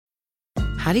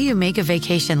how do you make a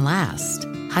vacation last?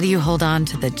 How do you hold on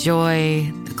to the joy,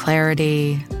 the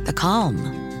clarity, the calm?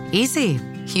 Easy.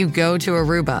 You go to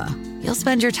Aruba. You'll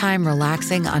spend your time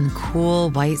relaxing on cool,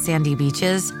 white, sandy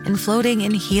beaches and floating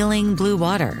in healing blue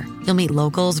water. You'll meet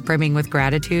locals brimming with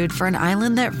gratitude for an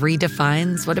island that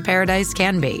redefines what a paradise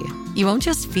can be. You won't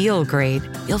just feel great,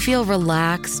 you'll feel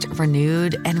relaxed,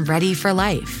 renewed, and ready for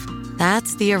life.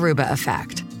 That's the Aruba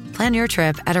effect. Plan your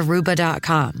trip at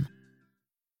Aruba.com.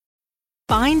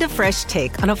 Find a fresh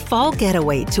take on a fall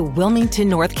getaway to Wilmington,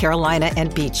 North Carolina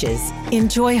and beaches.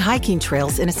 Enjoy hiking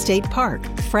trails in a state park,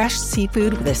 fresh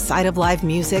seafood with a side of live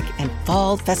music, and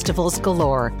fall festivals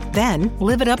galore. Then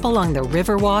live it up along the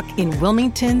Riverwalk in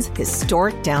Wilmington's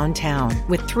historic downtown.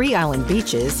 With 3 island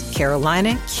beaches,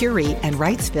 Carolina, Curie, and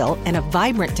Wrightsville, and a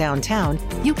vibrant downtown,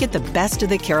 you get the best of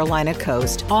the Carolina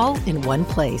coast all in one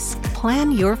place.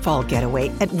 Plan your fall getaway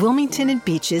at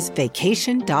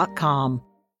WilmingtonandBeachesVacation.com.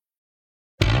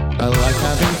 I like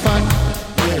having fun,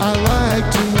 I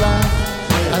like to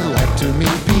laugh, I like to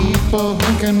meet people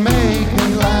who can make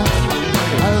me laugh.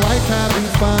 I like having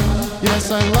fun,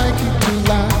 yes, I like to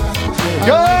laugh.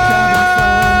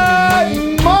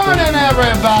 Good morning,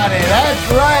 everybody. That's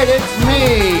right, it's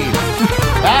me.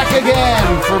 Back again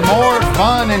for more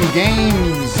fun and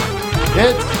games.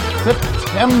 It's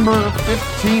September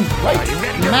 15th, right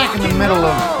smack in the middle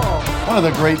of one of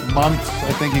the great months.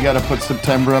 I think you got to put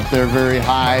September up there very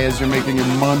high as you're making your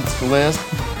months list.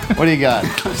 What do you got?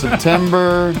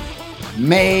 September,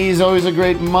 May is always a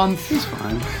great month. It's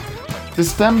fine.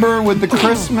 December with the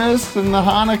Christmas and the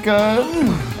Hanukkah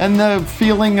and the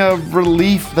feeling of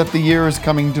relief that the year is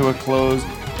coming to a close.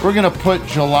 We're going to put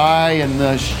July in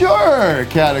the sure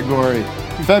category.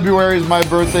 February is my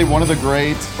birthday, one of the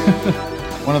greats.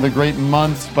 One of the great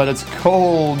months, but it's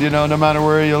cold, no matter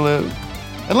where you live.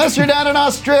 Unless you're down in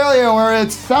Australia where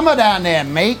it's summer down there,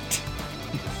 mate.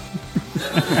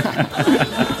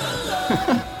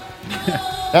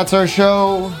 That's our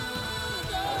show.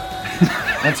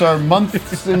 That's our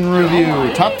months in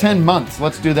review. Top 10 months.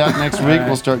 Let's do that next week.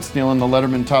 We'll start stealing the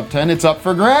Letterman Top 10. It's up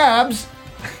for grabs.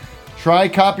 Try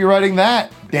copywriting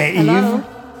that, Dave. Hello.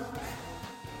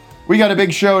 We got a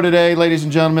big show today, ladies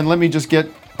and gentlemen. Let me just get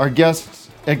our guests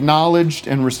acknowledged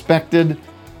and respected.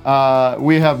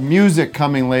 We have music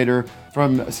coming later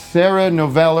from Sarah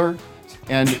Noveller.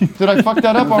 And did I fuck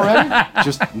that up already?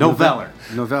 Just Noveller.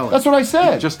 That's what I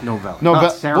said. Just Noveller.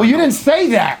 Well, you didn't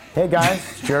say that. Hey guys,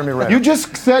 it's Jeremy Renner. You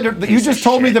just said. You just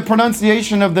told me the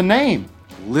pronunciation of the name.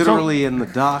 Literally in the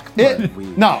doc.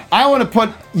 No, I want to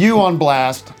put you on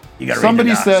blast.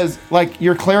 Somebody says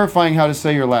you're clarifying how to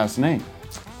say your last name.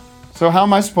 So how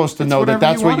am I supposed to know that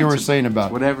that's what you were saying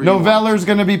about? Noveller's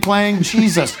going to be playing.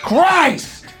 Jesus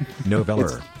Christ!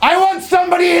 Noveller. I want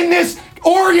somebody in this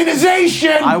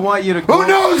organization. I want you to go. Who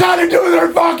knows how to do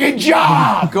their fucking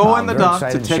job? Go in the doc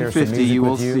to 1050. You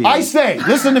will see. I say,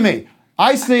 listen to me.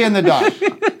 I see in the doc.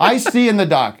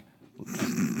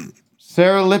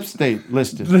 Sarah Lipstate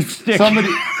listed. Lipstick. Somebody.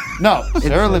 No,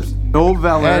 Sarah Lipstate.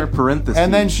 Noveller, parentheses.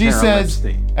 And then she Sarah says,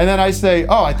 Lipstate. and then I say,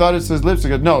 oh, I thought it says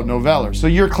Lipstick. No, Noveller. So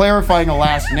you're clarifying a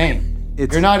last name.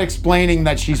 You're not explaining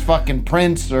that she's fucking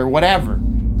Prince or whatever.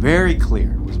 Very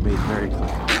clear. It was made very clear.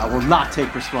 I will not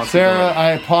take responsibility. Sarah,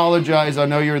 I apologize. I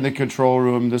know you're in the control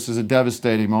room. This is a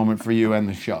devastating moment for you and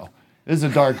the show. This is a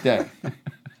dark day.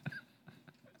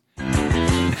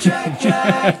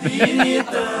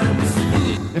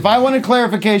 If I wanted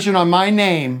clarification on my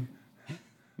name,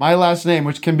 my last name,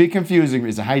 which can be confusing,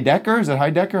 is it Heidecker? Is it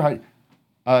Heidecker?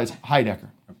 It's Heidecker.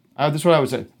 That's what I would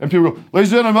say. And people go,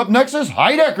 ladies and gentlemen, up next is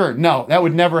Heidecker. No, that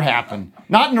would never happen.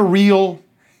 Not with a real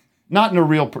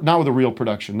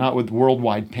production. Not with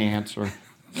Worldwide Pants or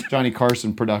Johnny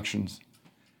Carson Productions.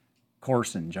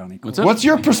 Johnny Carson. What's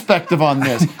your perspective on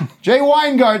this? Jay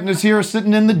Weingarten is here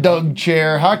sitting in the Doug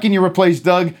chair. How can you replace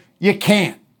Doug? You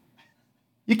can't.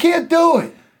 You can't do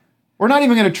it. We're not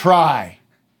even going to try.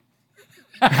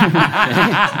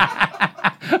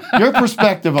 Your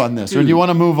perspective on this, or do you want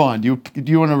to move on? Do you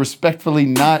want to respectfully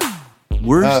not?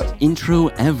 Worst intro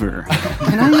ever.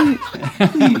 Can I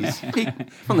please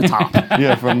take from the top?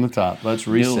 Yeah, from the top. Let's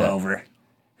reset. Over.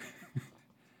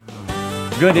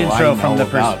 Good intro from the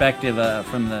perspective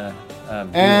from the.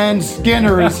 And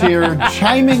Skinner is here,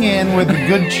 chiming in with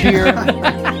good cheer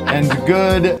and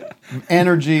good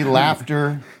energy,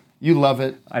 laughter. You love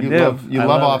it. I love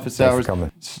Office Hours.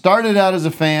 Started out as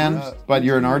a fan, but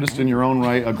you're an artist in your own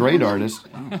right, a great artist.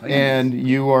 And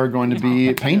you are going to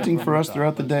be painting for us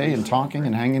throughout the day and talking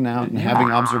and hanging out and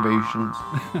having observations.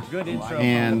 Good intro.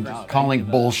 And calling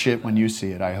bullshit when you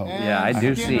see it, I hope. Yeah, I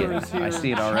do see it. I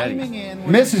see it already.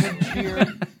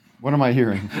 What am I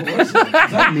hearing?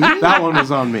 That one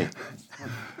was on me.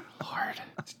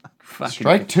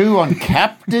 Strike 2 on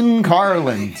Captain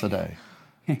Carlin today.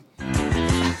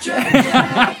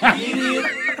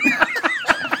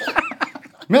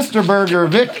 Mr. Burger,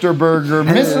 Victor Burger,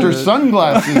 Mr.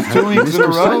 Sunglasses, 2 weeks in a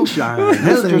row.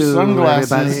 Mr.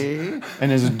 Sunglasses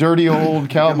and his dirty old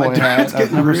cowboy hat.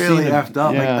 I've never really seen it. effed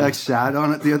up. Yeah. I sat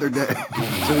on it the other day,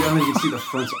 so you can see the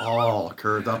front's all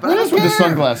curved up. What is with the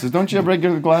sunglasses? Don't you have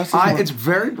regular glasses? It's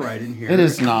very bright in here. It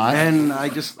is not. And I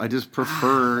just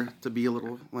prefer to be a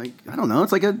little like, I don't know.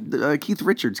 It's like a Keith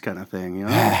Richards kind of thing. You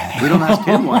know, we don't ask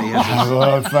him why he has this.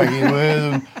 Oh, fucking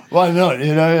with him. Why not?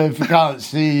 You know, if you can't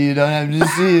see, you don't have to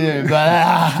see it.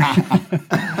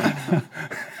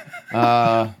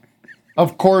 But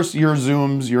of course, your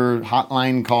Zooms, your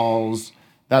hotline calls,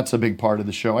 that's a big part of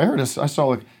the show. I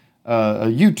saw a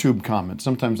YouTube comment.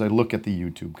 Sometimes I look at the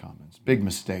YouTube comments. Big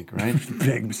mistake, right?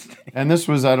 Big mistake. And this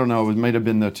was, I don't know, it might have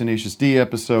been the Tenacious D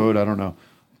episode, I don't know.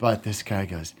 But this guy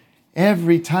goes,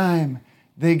 every time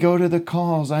they go to the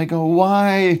calls, I go,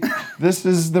 why? This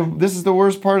is the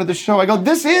worst part of the show. I go,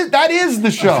 that is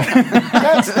the show.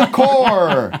 That's the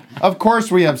core. Of course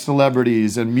we have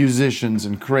celebrities and musicians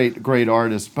and great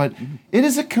artists, but it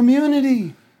is a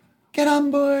community. Get on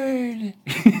board.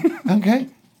 Okay?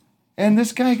 And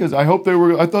this guy goes, I thought they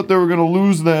were gonna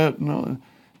lose that. No.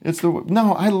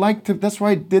 I like to, that's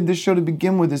why I did this show to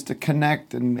begin with, is to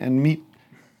connect and meet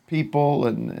people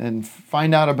and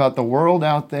find out about the world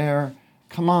out there.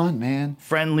 Come on, man.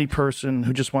 Friendly person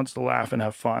who just wants to laugh and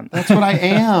have fun. That's what I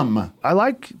am. I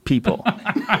like people.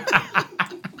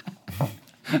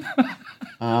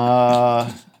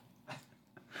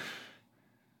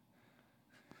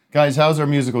 Guys, how's our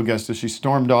musical guest? She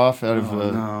stormed off out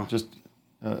of just...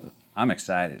 I'm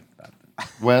excited about it.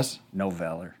 Wes?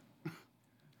 Noveller.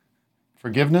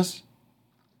 Forgiveness?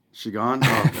 She gone?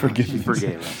 Oh, Forgiveness. She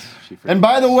forgave us. And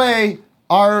by the way,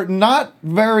 our not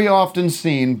very often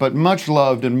seen, but much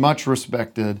loved and much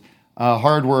respected,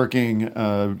 hardworking,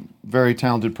 very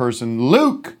talented person,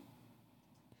 Luke.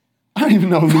 I don't even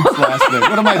know Luke's last name.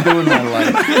 What am I doing in my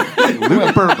life?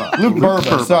 Luke Burba. Luke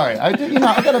Burba. Sorry, I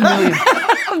got a million.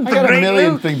 I got a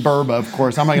million thing. Burba, of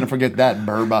course. How am I going to forget that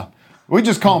Burba? We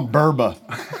just call him Burba.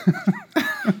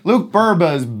 Luke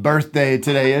Burba's birthday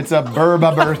today. It's a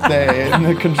Burba birthday in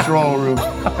the control room.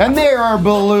 And there are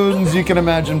balloons. You can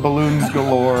imagine balloons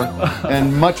galore.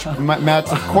 And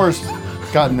Matt's, of course,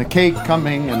 gotten the cake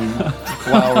coming and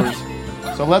flowers.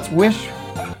 So let's wish.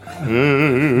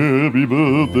 Happy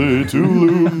birthday to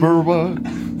Luke Burba.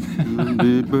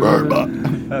 Burba.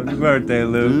 Happy birthday,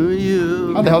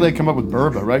 Luke. How the hell did they come up with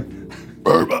Burba, right?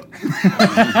 Burba.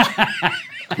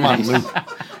 Come on, Luke.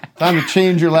 Time to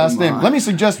change your last name. Let me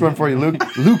suggest one for you, Luke.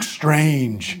 Luke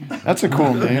Strange. That's a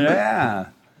cool name. Yeah.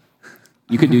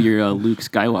 You could do your Luke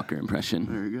Skywalker impression.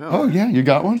 There you go. Oh, yeah, you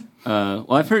got one? Well,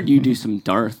 I've heard you do some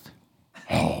Darth.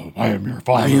 Oh, I am your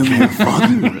father. I am your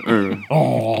father.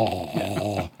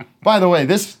 Oh. By the way,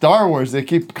 this Star Wars, they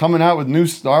keep coming out with new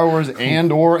Star Wars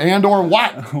and or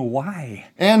what? Why?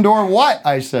 And or what,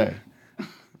 I say.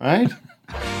 Right?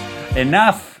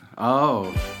 Enough.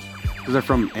 Oh. Is that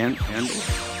from Andor?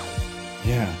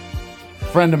 Yeah.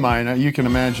 Friend of mine, you can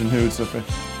imagine who it's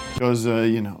goes,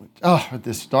 with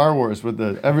this Star Wars with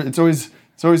it's always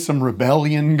some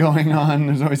rebellion going on.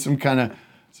 There's always some kind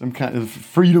of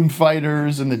freedom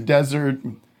fighters in the desert.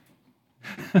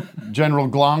 General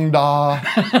Glongda.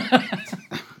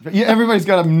 Yeah, everybody's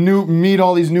got to meet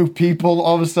all these new people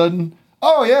all of a sudden.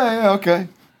 Oh yeah, okay.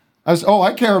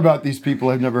 I care about these people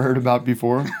I've never heard about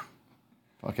before.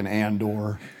 Fucking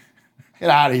Andor. Get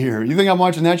out of here. You think I'm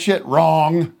watching that shit?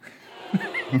 Wrong.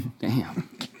 Damn.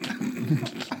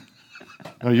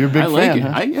 Oh, you're a big fan,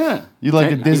 huh? Yeah. You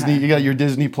like a Disney, you got your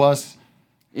Disney Plus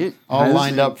all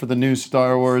lined up for the new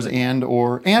Star Wars and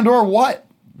or what,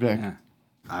 Vic?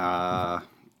 Yeah.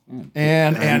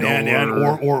 And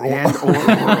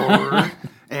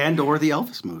or the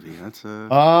Elvis movie. That's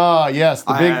yes,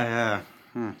 the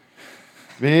big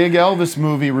big Elvis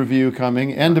movie review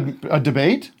coming and a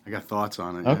debate. I got thoughts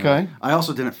on it. Okay. Yeah. I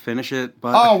also didn't finish it,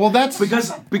 but that's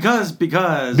because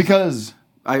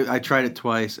I tried it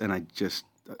twice and I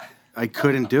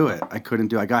couldn't do it. I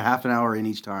got half an hour in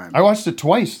each time. I watched it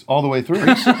twice all the way through.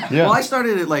 Yeah. Well, I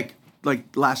started it like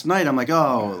last night. I'm like,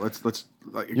 let's give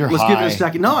it a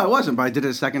second. No, I wasn't, but I did it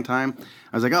a second time.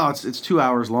 I was like, it's 2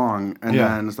 hours long, and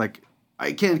then it's like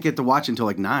I can't get to watch until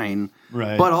like 9.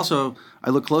 Right. But also,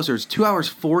 I look closer. It's 2 hours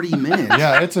 40 minutes.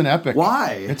 Yeah, it's an epic.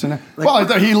 Why? I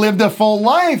thought he lived a full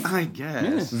life. I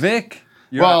guess. Vic.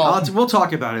 We'll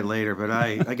talk about it later, but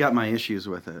I got my issues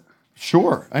with it.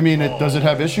 Sure. I mean, does it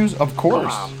have issues? Of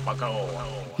course.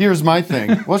 Here's my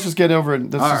thing. Let's just get over it.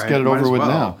 Let's just get it over with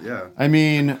now. Yeah. I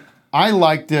mean, I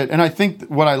liked it, and I think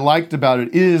what I liked about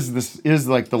it is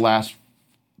like the last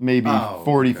maybe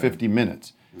 40, 50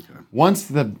 minutes. Okay. Once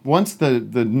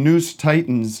the noose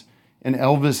tightens and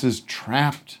Elvis is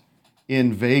trapped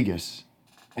in Vegas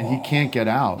and he can't get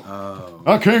out.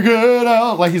 I can't get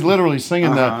out. Like he's literally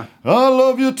singing that, I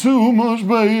love you too much,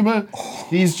 baby.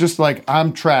 He's just like,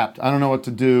 I'm trapped. I don't know what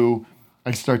to do.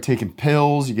 I start taking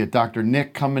pills. You get Dr.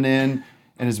 Nick coming in,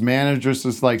 and his manager's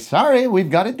just like, sorry,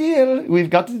 we've got a deal. We've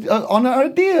got to honor our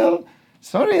deal.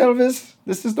 Sorry, Elvis.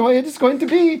 This is the way it is going to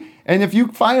be. And if you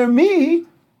fire me,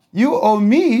 you owe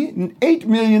me $8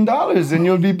 million and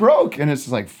you'll be broke. And it's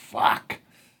just like, fuck.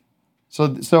 So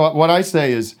what I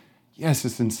say is, yes,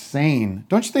 it's insane.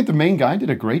 Don't you think the main guy did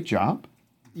a great job?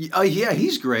 Yeah,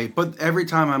 he's great. But every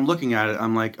time I'm looking at it,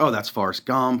 I'm like, oh, that's Forrest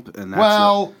Gump. And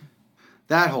that's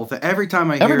that whole thing. Every time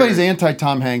I hear everybody's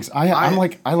anti-Tom Hanks. I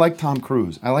like Tom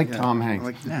Cruise. I like Tom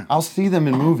Hanks. I'll see them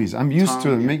in movies. I'm used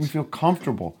to it. It makes me feel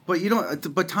comfortable. But you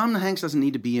don't. But Tom Hanks doesn't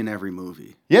need to be in every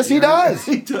movie. Yes, he does.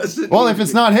 He doesn't. Well, if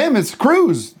it's not him, it's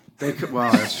Cruise.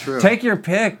 Well, that's true. Take your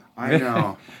pick. I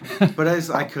know, but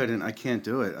I can't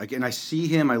do it. And I see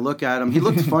him, I look at him. He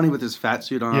looked funny with his fat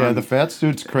suit on. Yeah, the fat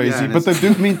suit's crazy. But the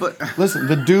dude, listen,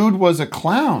 the dude was a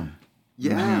clown.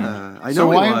 Yeah, I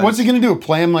know. So what's he gonna do?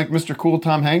 Play him like Mr. Cool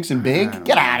Tom Hanks in Big?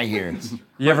 Get out of here!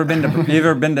 You ever been to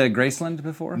Graceland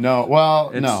before? No. Well,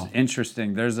 it's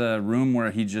interesting. There's a room where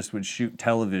he just would shoot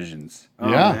televisions.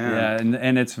 Yeah,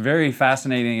 and it's very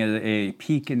fascinating. A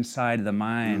peek inside the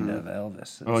mind of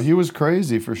Elvis. He was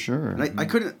crazy for sure. And I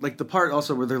couldn't like the part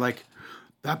also where they're like,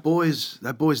 that boy's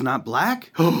not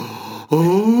black.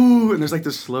 Oh, and there's like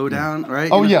this slowdown, right?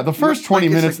 Oh yeah, the first 20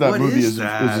 minutes of that movie is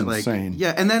insane.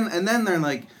 Yeah, and then they're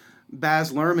like,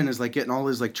 Baz Luhrmann is like getting all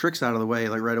his like tricks out of the way,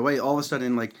 like right away. All of a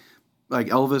sudden, like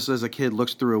Elvis as a kid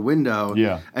looks through a window,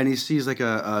 and he sees like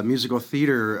a musical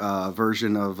theater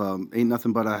version of "Ain't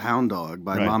Nothing But a Hound Dog"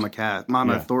 by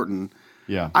Mama Thornton.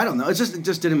 Yeah, I don't know. It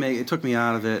just didn't make. It took me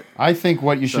out of it. I think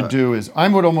what you should do is I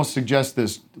would almost suggest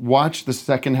this: watch the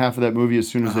second half of that movie as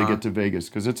soon as they get to Vegas,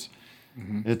 because it's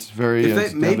very.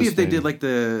 Maybe if they did like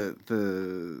the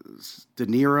De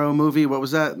Niro movie, what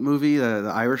was that movie?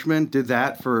 The Irishman did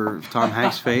that for Tom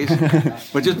Hanks' face,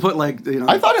 but just put like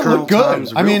I thought it looked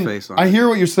good. I mean, I hear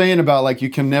what you're saying about like you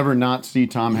can never not see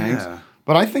Tom Hanks.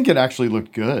 But I think it actually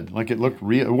looked good. Like it looked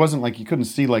real. It wasn't like you couldn't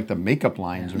see like the makeup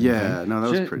lines or anything. Yeah, no,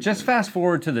 that was pretty. Just fast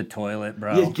forward to the toilet,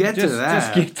 bro. Yeah, get to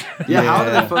that. Just get to How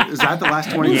did that? Is that the last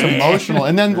 20 minutes? It's emotional.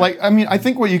 And then like I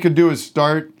think what you could do is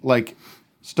start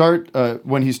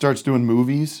when he starts doing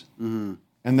movies, and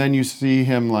then you see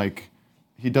him like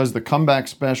he does the comeback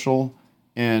special.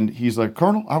 And he's like,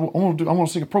 Colonel, I want to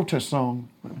sing a protest song.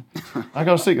 I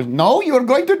got to sing it. No, you're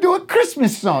going to do a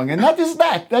Christmas song. And that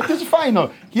is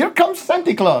final. Here comes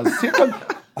Santa Claus.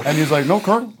 And he's like, no,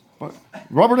 Colonel.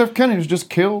 Robert F. Kennedy was just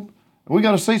killed. We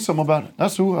got to say something about it.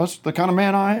 That's the kind of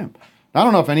man I am. I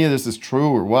don't know if any of this is true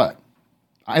or what.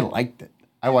 I liked it.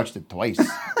 I watched it twice.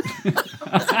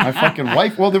 My fucking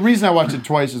wife. Well, the reason I watched it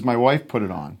twice is my wife put it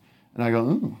on. And I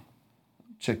go,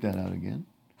 check that out again.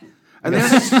 And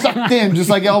then sucked in, just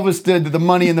like Elvis did, to the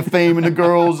money and the fame and the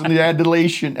girls and the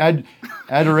adoration.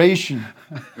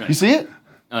 You see it?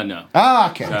 No.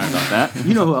 Okay. Sorry about that.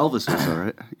 You know who Elvis is, all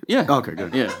right? Yeah. Okay,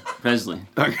 good. Yeah, Presley.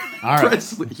 Okay. All right.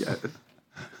 Presley, yeah.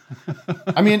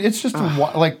 I mean, it's just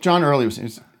like John earlier was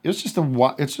saying, it's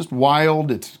just wild,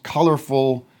 it's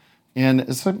colorful, and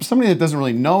as somebody that doesn't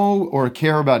really know or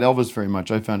care about Elvis very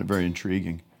much, I found it very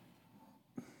intriguing.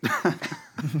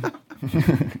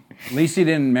 At least he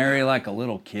didn't marry like a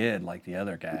little kid like the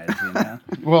other guys, you know?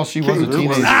 Well, she was a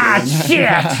teenager.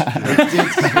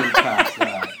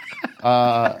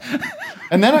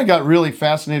 And then I got really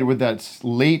fascinated with that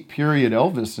late period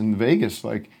Elvis in Vegas.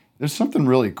 Like, there's something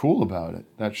really cool about it.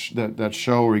 That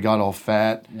show where he got all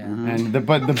fat, and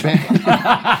but the band.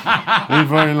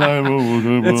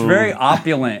 It's very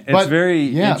opulent. It's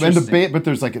very interesting. But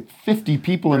there's like 50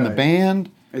 people in the band.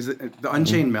 Is it the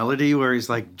Unchained Melody where he's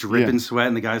like dripping sweat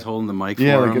and the guy's holding the mic for him?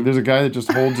 Yeah, like there's a guy that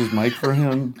just holds his mic for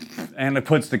him. And it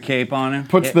puts the cape on him.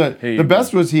 The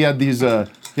best was he had these he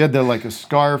had like a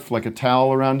scarf, like a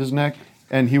towel around his neck,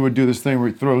 and he would do this thing where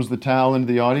he throws the towel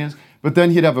into the audience. But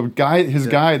then he'd have the mic guy,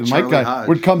 Hodge,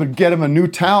 would come and get him a new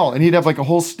towel, and he'd have like a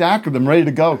whole stack of them ready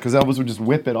to go because Elvis would just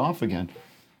whip it off again.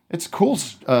 It's cool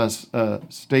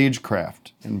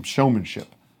stagecraft and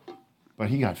showmanship. But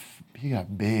he got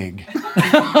big.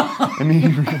 I mean, he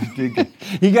really did.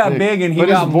 He got big and he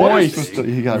got moist.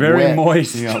 He got very wet.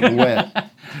 Moist. He got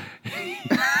wet.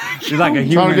 He's like a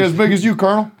human. Trying to get as big as you,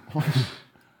 Colonel.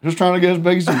 Just trying to get his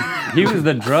big seat. He was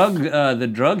the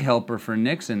drug helper for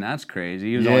Nixon. That's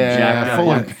crazy. He was all jacked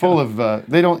up. full of.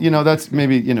 They don't. That's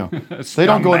maybe. They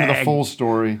don't go into the full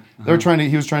story. They're trying to.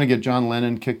 He was trying to get John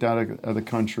Lennon kicked out of the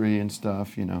country and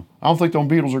stuff. I don't think them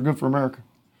Beatles are good for America.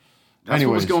 That's Anyways,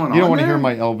 what was going on. You don't want to there? hear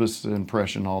my Elvis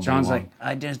impression all day John's long. like,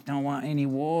 I just don't want any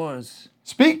wars.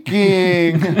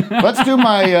 Speaking, let's do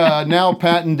my now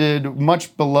patented,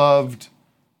 much beloved,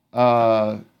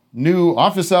 new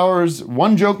office hours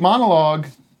one joke monologue.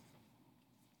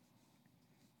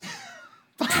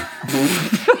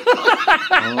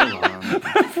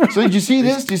 So did you see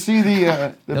this? Did you see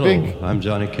the Hello, big? I'm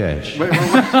Johnny Cash.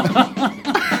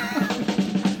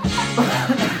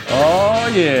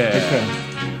 Oh yeah.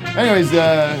 Okay. Anyways,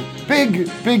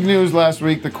 big news last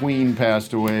week. The Queen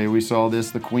passed away. We saw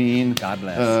this. The Queen. God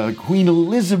bless. Queen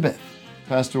Elizabeth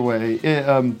passed away.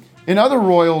 In other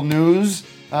royal news,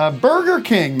 Burger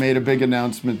King made a big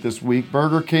announcement this week.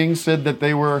 Burger King said that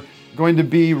they were going to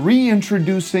be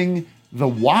reintroducing the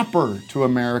Whopper to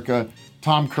America.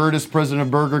 Tom Curtis, president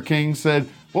of Burger King, said,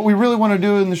 what we really want to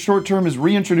do in the short term is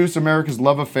reintroduce America's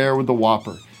love affair with the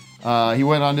Whopper. He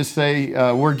went on to say,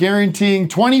 we're guaranteeing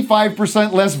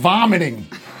 25% less vomiting.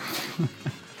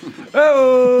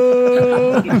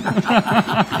 Oh.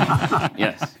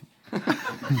 Yes.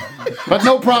 But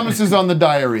no promises on the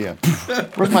diarrhea.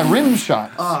 Where's my rim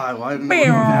shot? Oh, I didn't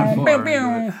know that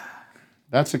far.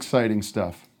 That's exciting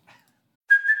stuff.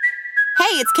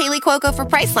 Hey, it's Kaylee Cuoco for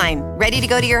Priceline. Ready to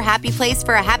go to your happy place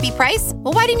for a happy price?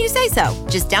 Well, why didn't you say so?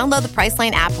 Just download the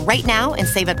Priceline app right now and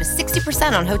save up to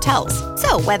 60% on hotels.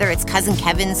 So whether it's Cousin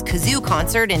Kevin's Kazoo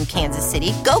Concert in Kansas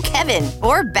City, go Kevin,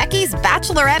 or Becky's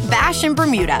Bachelorette Bash in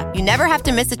Bermuda, you never have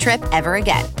to miss a trip ever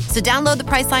again. So download the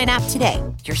Priceline app today.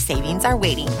 Your savings are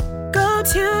waiting. Go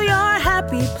to your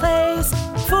happy place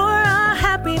for a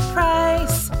happy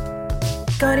price.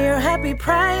 Go to your happy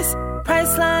price,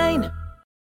 Priceline.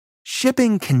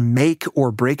 Shipping can make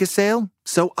or break a sale,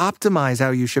 so optimize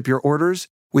how you ship your orders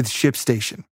with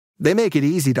ShipStation. They make it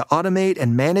easy to automate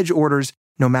and manage orders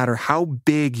no matter how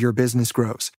big your business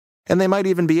grows. And they might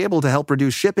even be able to help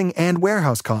reduce shipping and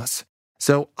warehouse costs.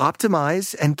 So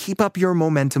optimize and keep up your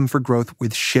momentum for growth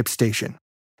with ShipStation.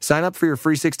 Sign up for your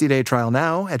free 60-day trial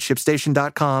now at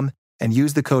ShipStation.com and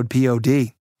use the code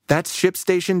POD. That's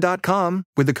ShipStation.com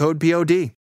with the code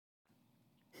POD.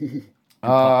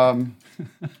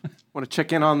 Want to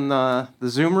check in on the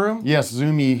Zoom room? Yes,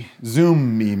 Zoom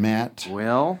me, Matt.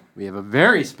 Well, we have a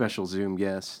very special Zoom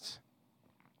guest,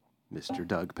 Mr.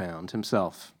 Doug Pound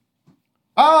himself.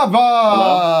 Dunk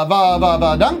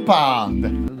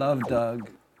Pound. Love Doug.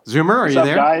 Zoomer, are What's you up,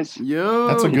 there? guys? Yo.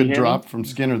 That's a good drop from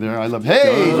Skinner there. I love.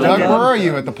 Hey, Doug, where are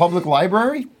you? At the public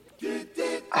library?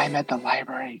 I'm at the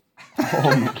library.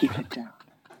 Oh, Keep it down.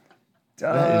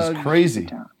 that is crazy.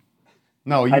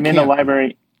 No, you I'm in can't. the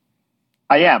library.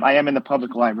 I am in the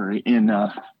public library in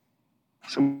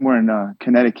somewhere in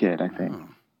Connecticut, I think.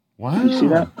 Wow. You see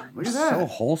that? Look at that. So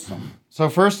wholesome. So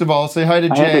first of all, say hi to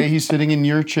Jay. He's sitting in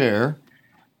your chair.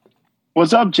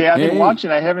 What's up, Jay? I've been Hey.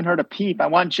 watching. I haven't heard a peep. I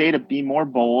want Jay to be more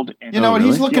bold. And You know what?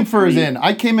 He's feel looking for his free. in.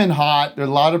 I came in hot. There are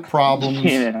a lot of problems.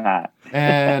 Came in hot.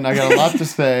 And I got a lot to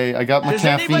say. I got my Does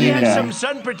anybody caffeine. have some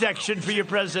sun protection for your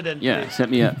president? Yeah, set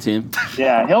me up, Tim.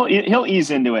 Yeah, he'll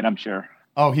ease into it, I'm sure.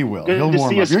 Oh, he will. Good He'll to warm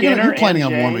see up. you, You're Skinner planning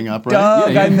and on Jay. warming up, right?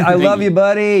 Doug, Yeah. I love you,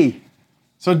 buddy.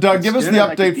 So, Doug, give us the Skinner,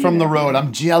 I could update be from the there. road.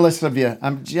 I'm jealous of you.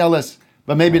 I'm jealous.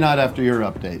 But maybe not after your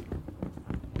update.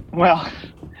 Well,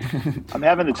 I'm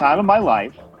having the time of my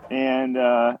life, and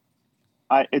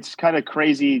it's kind of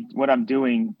crazy what I'm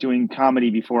doing comedy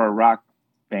before a rock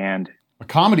band. A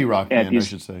comedy rock Yeah, band, I these-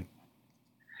 should say.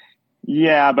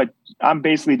 Yeah, but I'm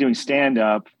basically doing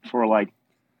stand-up for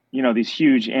these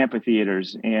huge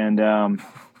amphitheaters, and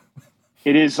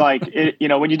it is like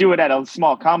when you do it at a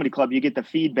small comedy club, you get the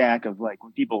feedback of like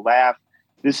when people laugh.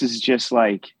 This is just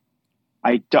like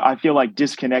I feel like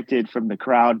disconnected from the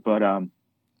crowd, but I'm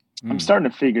starting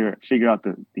to figure out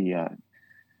the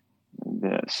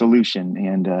solution.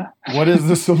 And What is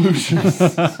the solution?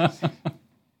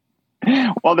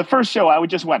 well, the first show I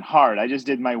just went hard. I just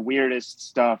did my weirdest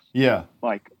stuff. Yeah.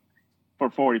 Like for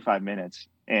 45 minutes,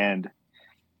 and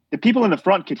the people in the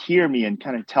front could hear me and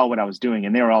kind of tell what I was doing,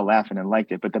 and they were all laughing and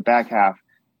liked it. But the back half,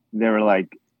 they were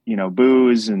like,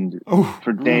 boos. And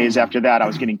for days after that, I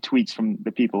was getting tweets from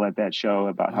the people at that show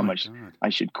about how much I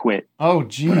should quit. Oh,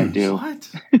 geez. What I do.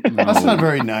 What? That's not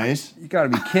very nice. You got to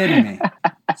be kidding me.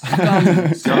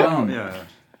 Scum. Yeah.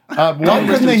 Why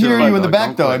couldn't they hear you in the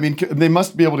back, though? I mean, they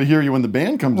must be able to hear you when the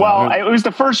band comes Well, out. it was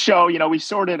the first show. We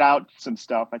sorted out some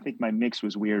stuff. I think my mix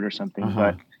was weird or something,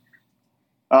 but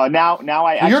Now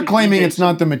I. So you're actually claiming DJ it's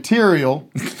not the material,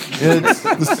 it's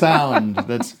the sound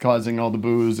that's causing all the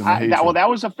boos and the hatred. That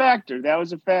was a factor.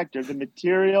 The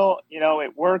material,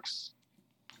 it works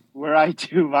where I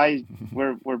do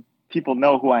where people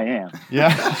know who I am.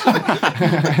 Yeah.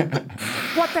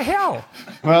 What the hell?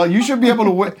 Well, you should be able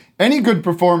to win. Any good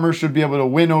performer should be able to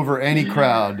win over any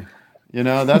crowd.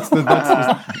 That's the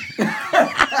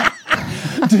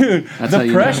Dude, the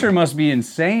pressure must be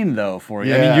insane though for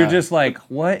you. I mean, you're just like,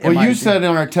 what? Well, you said in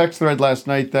our text thread last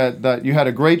night that you had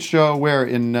a great show where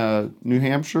in New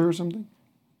Hampshire or something.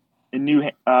 In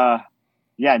New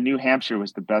Hampshire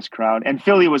was the best crowd, and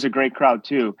Philly was a great crowd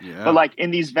too. Yeah. But like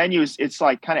in these venues, it's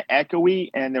like kind of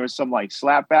echoey, and there was some like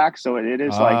slapback, so it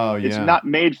is it's not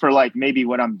made for like maybe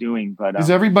what I'm doing. But is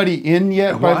everybody in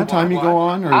yet by the time you go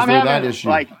on, or is there that issue?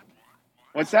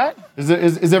 What's that?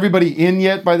 Is everybody in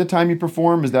yet by the time you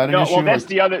perform? Is that an issue? Well,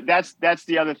 that's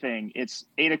the other thing. It's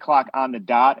 8:00 on the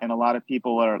dot, and a lot of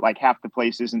people are like half the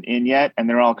place isn't in yet, and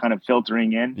they're all kind of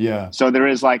filtering in. Yeah. So there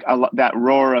is like that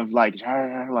roar of like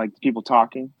people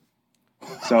talking.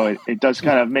 So it does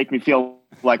kind of make me feel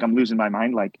like I'm losing my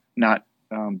mind, like not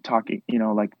talking.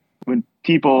 Like when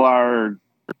people are.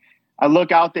 I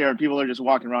look out there and people are just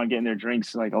walking around getting their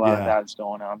drinks. Like a lot of that's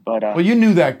going on. But well, you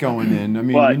knew that going in. I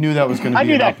mean, you knew that was going to be. I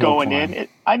knew that going in.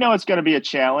 I know it's going to be a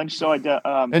challenge. So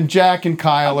and Jack and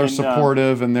Kyle are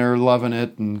supportive and they're loving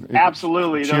it and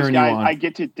absolutely those guys. I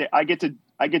get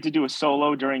to do a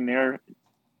solo during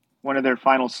one of their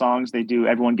final songs. They do.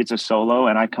 Everyone gets a solo,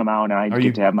 and I come out and I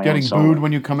get to have my own solo. Getting booed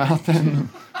when you come out then?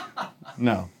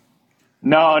 No.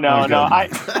 No.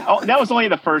 That was only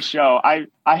the first show.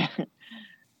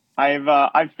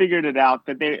 I've figured it out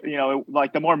that they,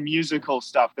 like the more musical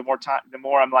stuff, the more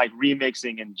I'm like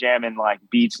remixing and jamming like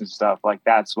beats and stuff. Like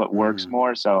that's what works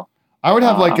more. So I would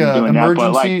have like I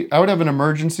would have an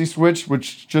emergency switch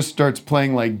which just starts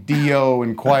playing like Dio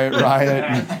and Quiet Riot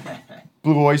and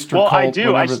Blue Oyster Cult. Well, I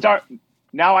do. Whatever.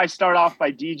 I start off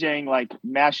by DJing like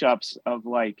mashups of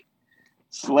like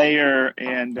Slayer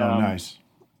and nice.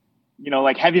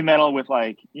 Like heavy metal with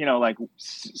like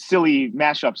silly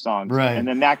mashup songs, right? And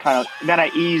then then I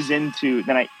ease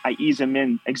them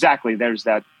in. Exactly. There's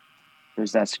that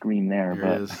screen there.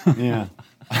 But yeah.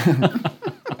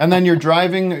 And then you're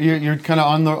driving. You're kind of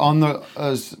on the.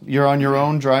 You're on your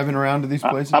own driving around to these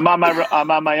places. I'm on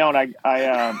my own.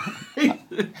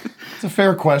 It's a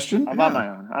fair question. I'm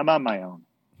on my own.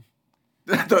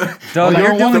 Doug,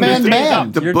 you're a one-man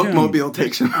band. The bookmobile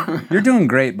takes him. You're doing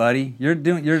great, buddy.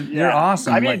 You're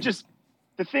awesome. I mean, just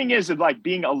the thing is of like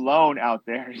being alone out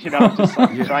there, just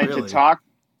like trying to talk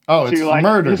to like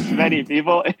murder. this many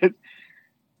people. It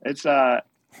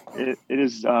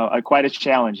is quite a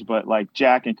challenge, but like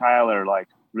Jack and Kyle are like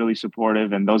really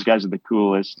supportive, and those guys are the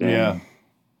coolest. And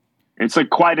it's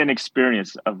like quite an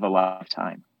experience of a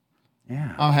lifetime.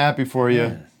 Yeah, I'm happy for you.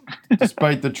 Yeah.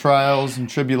 Despite the trials and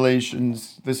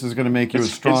tribulations, this is going to make you a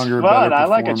stronger, better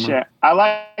performer. I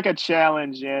like a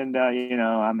challenge, and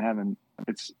I'm having.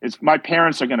 It's my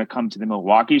parents are going to come to the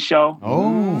Milwaukee show.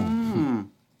 Oh,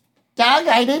 Doug,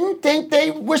 I didn't think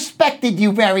they respected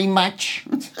you very much.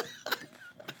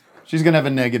 She's going to have a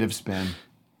negative spin.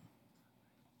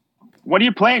 What are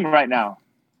you playing right now?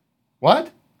 What?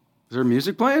 Is there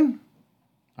music playing?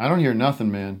 I don't hear nothing,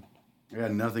 man. I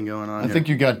got nothing going on. I think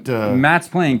you got. Matt's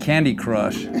playing Candy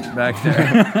Crush back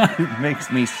there. It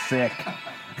makes me sick.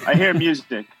 I hear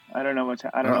music. I don't know what's.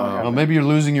 I don't know. What well, maybe you're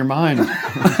losing your mind. Okay.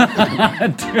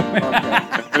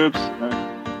 Oops.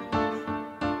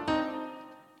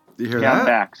 Do you hear that? I'm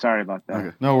back. Sorry about that.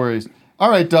 Okay. No worries. All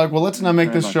right, Doug. Well, let's not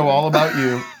make this show all about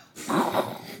you.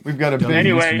 We've got a big.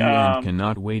 Anyway,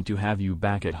 cannot wait to have you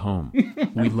back at home.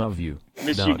 We love you.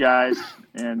 Miss Doug. you guys.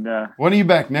 And when are you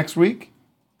back? Next week?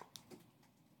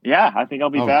 Yeah, I think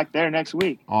I'll be back there next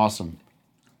week. Awesome.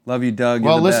 Love you, Doug.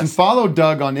 Well, listen, follow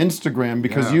Doug on Instagram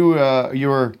because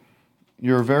you're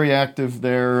very active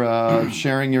there,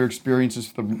 sharing your experiences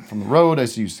from the road. I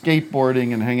see you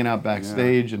skateboarding and hanging out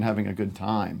backstage and having a good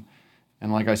time.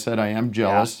 And like I said, I am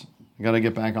jealous. I got to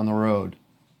get back on the road.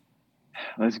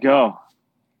 Let's go.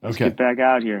 Let's get back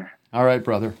out here. All right,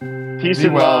 brother. Peace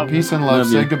and love. Peace and love.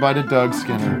 Say goodbye to Doug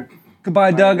Skinner.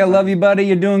 Goodbye, Doug. I love you, buddy.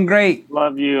 You're doing great.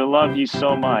 Love you. Love you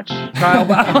so much. Trial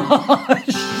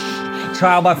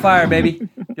by fire, baby.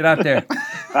 Get out there.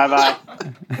 Bye-bye.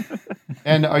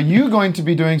 And are you going to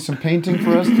be doing some painting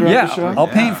for us throughout the show? I'll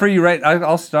paint for you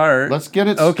I'll start. Let's get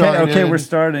it started. Okay, we're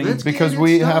starting. Because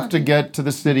we have to get to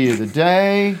the city of the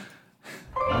day.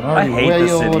 I hate the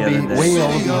city of the day.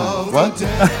 What?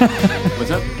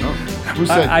 What's up? Oh. Who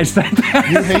said? I said that.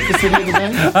 You hate the city of the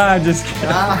day? I'm just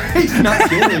kidding. He's not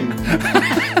kidding.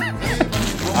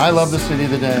 I love the City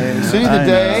of the Day. City of the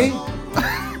Day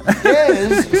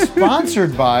is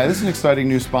sponsored by, this is an exciting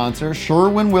new sponsor,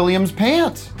 Sherwin-Williams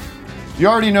Pants. You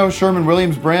already know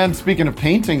Sherwin-Williams brand. Speaking of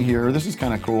painting here, this is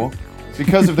kind of cool.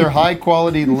 Because of their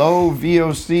high-quality, low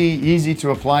VOC,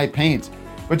 easy-to-apply paints.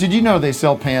 But did you know they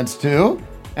sell pants too?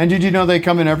 And did you know they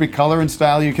come in every color and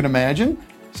style you can imagine?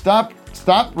 Stop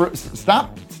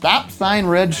sign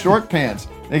red short pants.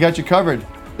 They got you covered.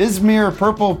 Izmir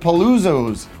purple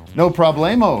paloozos. No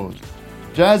problemos.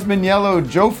 Jasmine yellow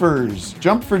jofers.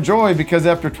 Jump for joy because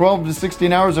after 12 to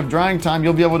 16 hours of drying time,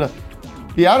 you'll be able to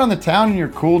be out on the town in your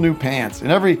cool new pants.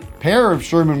 And every pair of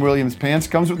Sherwin-Williams pants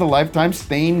comes with a lifetime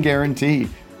stain guarantee.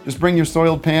 Just bring your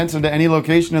soiled pants into any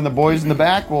location and the boys in the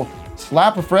back will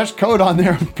slap a fresh coat on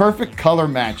there with perfect color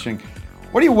matching.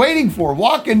 What are you waiting for?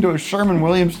 Walk into a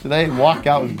Sherwin-Williams today and walk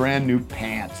out with brand new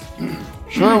pants.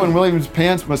 Sherwin-Williams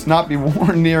pants must not be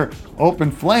worn near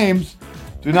open flames.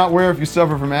 Do not wear if you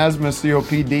suffer from asthma,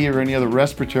 COPD, or any other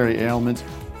respiratory ailments.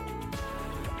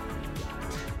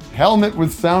 Helmet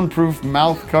with soundproof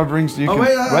mouth covering so you can...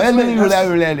 That's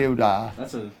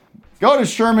a... Go to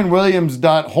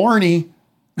ShermanWilliams.horny.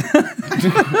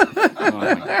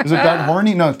 Is it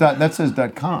 .horny? No, that says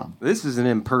 .com. This is an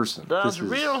in-person. That's this is,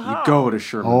 real you hot. go to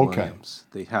Sherwin-Williams.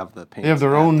 Okay. They have the paint. They have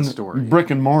their own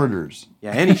brick and mortars.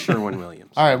 Yeah, any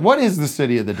Sherwin-Williams. All right, what is the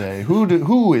City of the Day?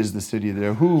 Who is the City of the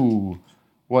Day? Who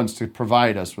wants to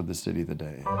provide us with the City of the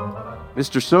Day?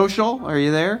 Mr. Social, are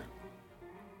you there?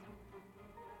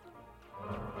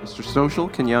 Mr. Social,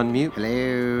 can you unmute?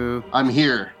 Hello. I'm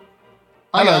here.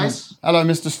 Hi, Hello, guys. Hello,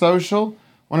 Mr. Social.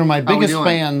 One of my How we biggest doing?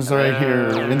 fans right here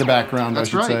in the background,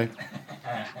 That's I should right.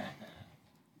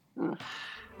 say.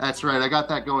 That's right. I got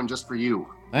that going just for you.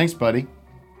 Thanks, buddy.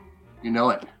 You know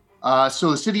it.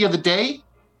 So the City of the Day,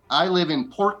 I live in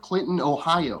Port Clinton,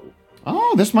 Ohio.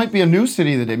 Oh, this might be a new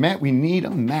City of the Day. Matt, we need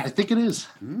a map. I think it is.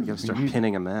 We gotta start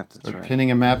pinning a map. That's Start right. pinning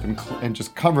a map and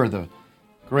just cover the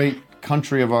great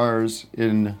country of ours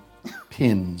in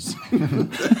pins.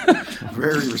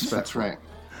 Very respectful. That's right.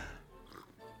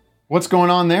 What's going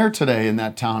on there today in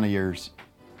that town of yours?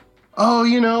 Oh,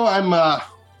 you know,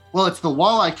 well, it's the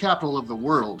walleye capital of the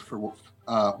world, for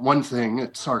one thing.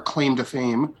 It's our claim to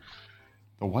fame.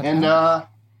 The what? And, What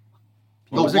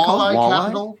the was it called? walleye Walleye?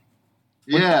 capital?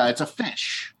 Yeah, it's a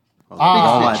fish.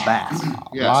 Walleye bass.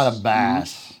 Yes. A lot of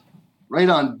bass. Right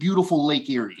on beautiful Lake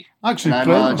Erie. Actually, And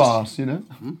play I'm, the boss, you know?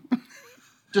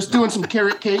 Just doing some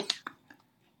carrot cake.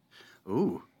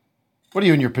 Ooh. What are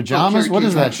you in your pajamas? Carrot What cake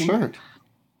is that action. shirt?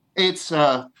 It's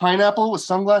pineapple with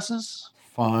sunglasses.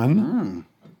 Fun.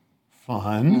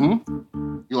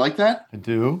 Fun. You like that? I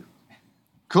do.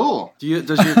 Cool.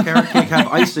 Does your carrot cake have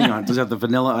icing on it? Does it have the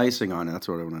vanilla icing on it? That's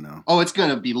what I want to know. Oh, it's going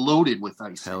to be loaded with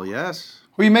ice. Hell yes.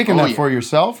 Were you making Oh, that yeah. for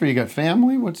yourself or you got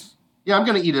family? What's Yeah, I'm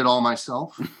going to eat it all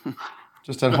myself.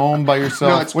 just at home by yourself?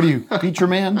 No, it's- What are you, feature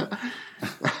man?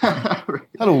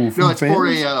 Hello, food No, it's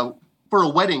fans. for a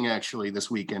wedding, actually,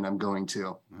 this weekend I'm going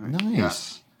to. Nice.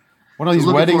 Yes. One of these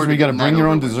Looking weddings forward where you to got to getting bring that your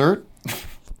own over with. dessert?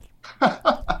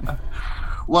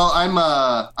 Well,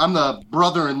 I'm the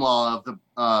brother-in-law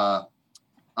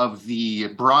of the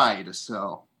bride,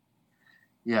 so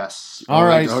yes. All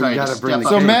right. I'm excited you gotta to bring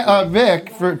step the up.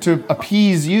 Vic, to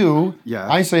appease you, Yeah.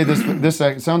 I say this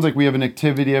sounds like we have an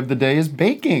activity of the day is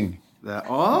baking.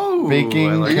 Baking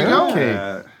I like carrot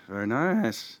that. Very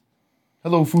nice.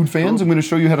 Hello, food fans. I'm going to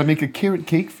show you how to make a carrot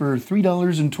cake for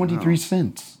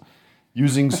 $3.23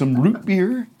 using some root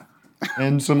beer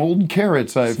and some old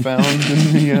carrots I found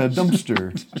in the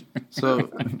dumpster. So,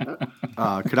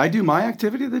 could I do my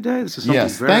activity of the day? This is something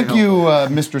Yes. very Thank helpful. you,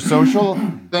 Mr. Social.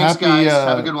 Thanks, guys.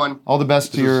 Have a good one. All the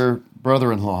best to your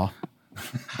brother-in-law.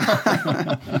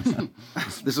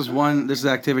 This is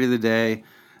activity of the day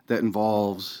that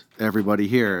involves everybody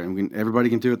here, and everybody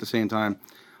can do it at the same time.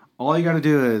 All you got to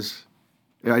do is,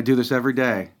 I do this every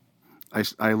day.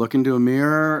 I look into a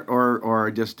mirror, or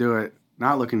I just do it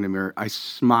not looking in the mirror. I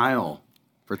smile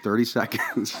for 30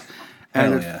 seconds,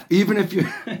 and even if you,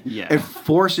 it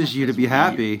forces you to be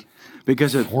happy,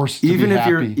 because even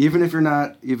if you're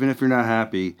not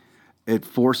happy, it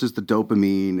forces the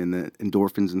dopamine and the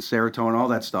endorphins and serotonin, all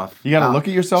that stuff. You got to look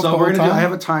at yourself the whole we're gonna time? I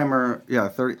have a timer. Yeah,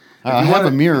 30. I have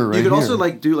a mirror right You could here. also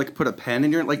put a pen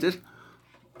in your like this.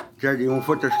 Jared, you want to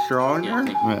put the straw in there?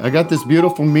 Right, I got this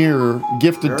beautiful mirror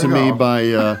gifted There to you me go.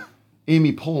 by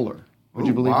Amy Poehler. Would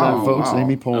you believe that, folks?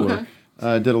 Amy Poehler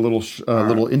did a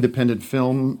little independent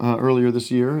film earlier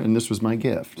this year, and this was my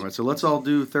gift. All right, so let's all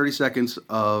do 30 seconds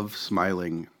of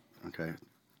smiling. Okay,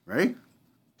 ready?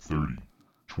 30,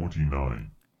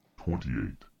 29,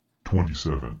 28,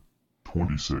 27,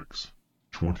 26,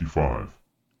 25,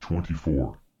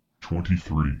 24,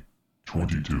 23,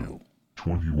 22,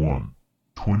 21,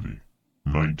 20,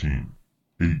 19,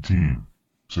 18,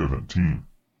 17,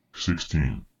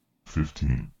 16,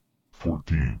 15,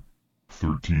 14,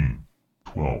 13,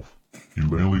 12,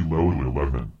 Eulalie Lolo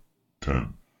 11,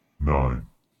 10, 9,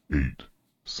 8,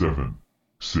 7,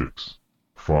 6,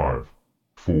 5,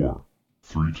 4,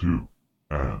 3, 2,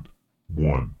 and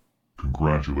 1.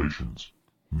 Congratulations.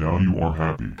 Now you are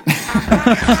happy.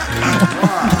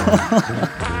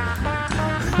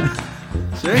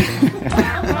 Okay.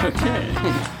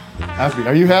 Happy.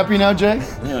 Are you happy now, Jay?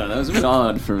 Yeah, that was a bit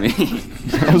odd for me.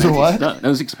 That was a what? That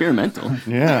was experimental.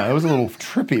 Yeah, that was a little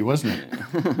trippy, wasn't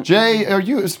it? Jay, are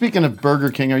you, speaking of Burger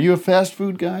King, are you a fast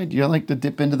food guy? Do you like to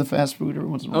dip into the fast food every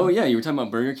once in a while? Oh yeah, you were talking about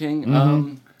Burger King.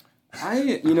 Mhm.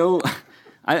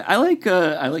 I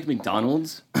like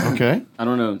McDonald's. Okay. I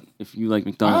don't know if you like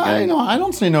McDonald's. I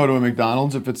don't say no to a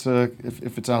McDonald's if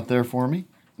it's out there for me.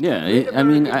 Yeah,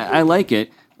 I like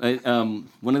it.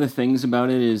 One of the things about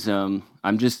it is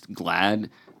I'm just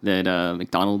glad that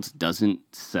McDonald's doesn't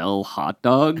sell hot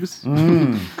dogs.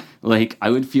 Like, I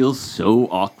would feel so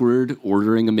awkward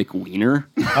ordering a McWiener.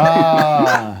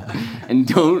 And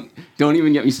don't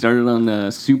even get me started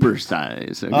on super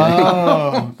size. Okay?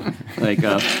 Oh. Like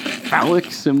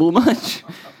phallic symbol much.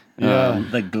 Yeah,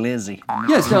 the glizzy.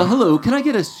 Yes, hello. Can I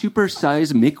get a super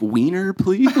size McWiener,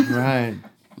 please? Right.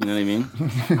 You know what I mean?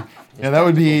 Yeah, that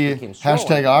would be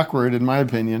hashtag awkward in my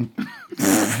opinion.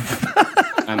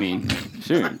 I mean,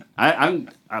 sure. I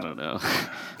don't know.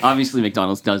 Obviously,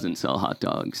 McDonald's doesn't sell hot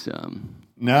dogs.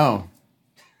 No.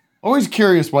 Always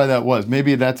curious why that was.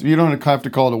 Maybe that's, you don't have to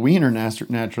call it a wiener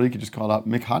naturally. You could just call it a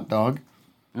McHot dog.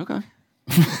 Okay.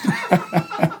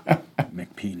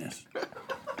 McPenis.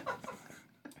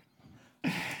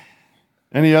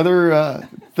 Any other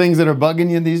things that are bugging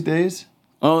you these days?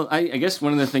 Well, I guess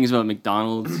one of the things about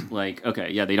McDonald's, like, okay,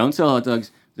 yeah, they don't sell hot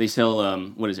dogs. They sell,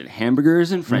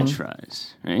 hamburgers and French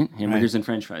fries, right? Hamburgers and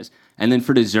French fries. And then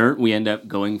for dessert, we end up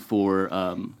going for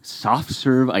soft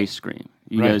serve ice cream.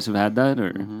 You guys have had that?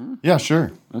 Or Yeah,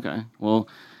 sure. Okay. Well,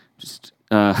 just,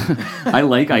 I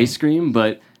like ice cream,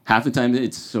 but half the time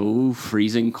it's so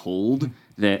freezing cold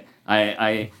that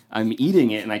I'm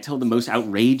eating it and I tell the most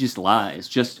outrageous lies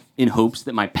just in hopes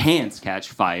that my pants catch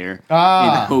fire,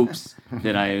 in hopes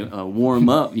that I warm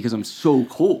up because I'm so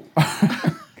cold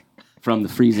from the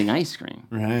freezing ice cream.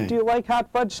 Right. Do you like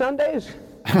hot fudge sundaes?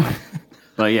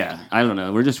 But yeah, I don't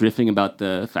know. We're just riffing about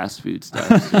the fast food stuff.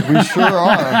 We sure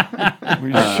are.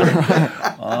 We sure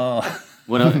are.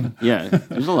 What else? Yeah,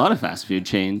 there's a lot of fast food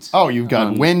chains. Oh, you've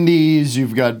got Wendy's,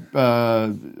 you've got,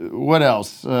 what else?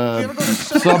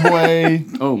 Subway.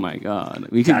 Oh my God.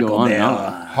 We could go on and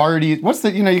on. Hardee's. What's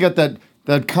the, you got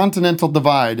that continental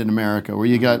divide in America where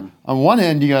you got, on one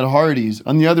end you got Hardee's,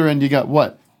 on the other end you got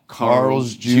what?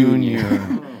 Carl's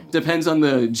Jr. Depends on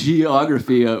the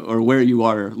geography or where you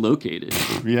are located.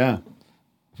 Yeah.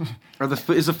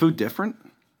 Is the food different?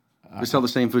 They sell the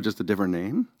same food, just a different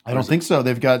name? I don't think so.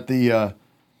 They've got the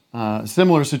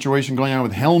similar situation going on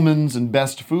with Hellmann's and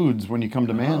Best Foods when you come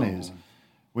to mayonnaise.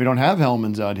 We don't have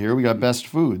Hellmann's out here. We got Best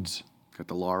Foods. Got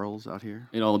the Laurels out here.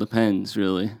 It all depends,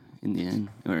 really, in the end,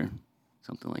 or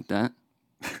something like that.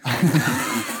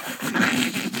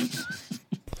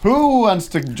 Who wants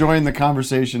to join the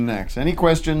conversation next? Any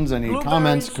questions, any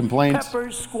comments, complaints?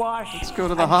 Peppers, squash, Let's go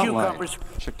to the and hotline. cucumbers.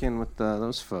 Check in with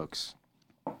those folks.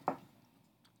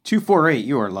 248,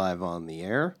 you are live on the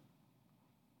air.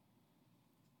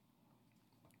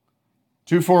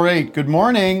 248, good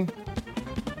morning.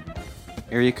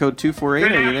 Area code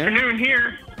 248, are you there? Good afternoon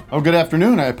here. Oh, good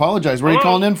afternoon. I apologize. Where are you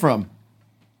Hello. calling in from?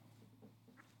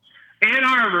 Ann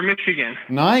Arbor, Michigan.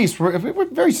 Nice. We're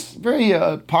very,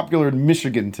 very popular in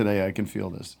Michigan today. I can feel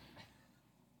this.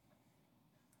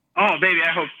 Oh, baby,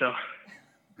 I hope so.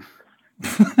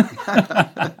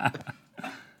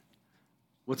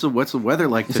 What's the weather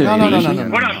like today? No.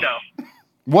 What up, though?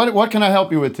 What can I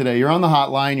help you with today? You're on the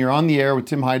hotline. You're on the air with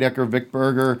Tim Heidecker, Vic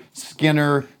Berger,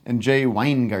 Skinner, and Jay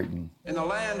Weingarten. In the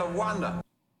land of wonder.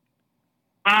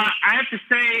 I have to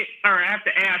say, or I have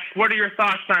to ask, what are your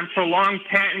thoughts on prolonged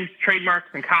patents, trademarks,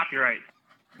 and copyrights?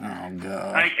 Oh,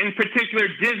 God. Like, in particular,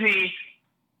 Disney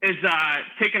is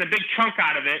taking a big chunk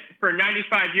out of it. For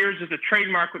 95 years as a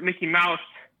trademark with Mickey Mouse,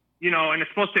 and it's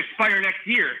supposed to expire next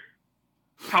year.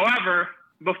 However,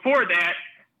 before that,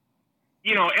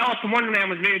 Alice in Wonderland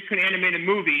was made into an animated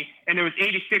movie, and it was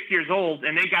 86 years old,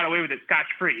 and they got away with it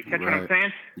scotch-free. Catch what I'm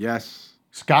saying? Yes.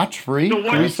 Scotch-free? So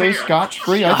Can we say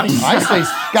scotch-free? I say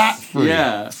scot-free.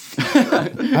 Yeah.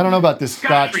 I don't know about this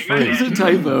scotch-free. It's a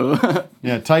typo.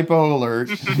 Yeah, typo alert.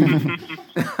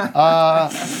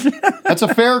 That's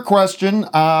a fair question.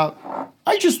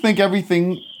 I just think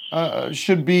everything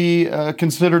should be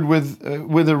considered with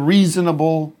a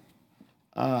reasonable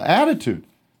attitude.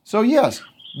 So yes,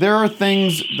 there are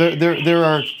things.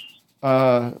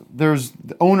 There's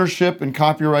ownership and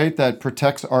copyright that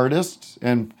protects artists,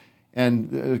 and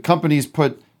companies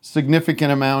put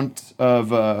significant amounts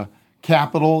of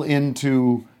capital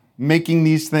into making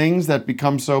these things that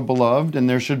become so beloved, and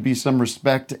there should be some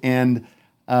respect and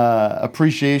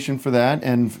appreciation for that,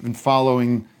 and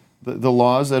following the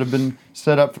laws that have been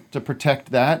set up to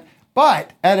protect that.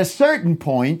 But at a certain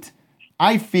point,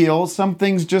 I feel some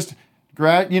things just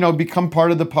become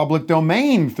part of the public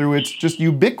domain through its just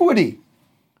ubiquity.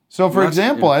 So, for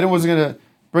example, I wasn't going to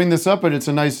bring this up, but it's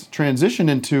a nice transition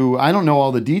into, I don't know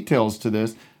all the details to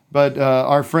this, but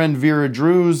our friend Vera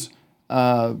Drew's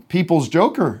People's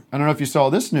Joker, I don't know if you saw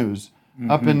this news,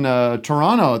 up in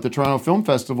Toronto at the Toronto Film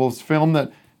Festival, it's a film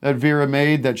that Vera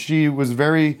made that she was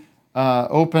very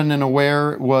open and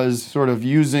aware was sort of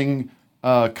using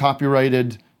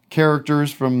copyrighted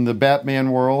characters from the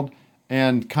Batman world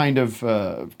and kind of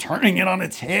turning it on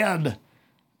its head.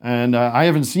 And I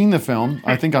haven't seen the film.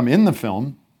 I think I'm in the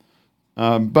film.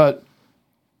 But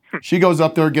she goes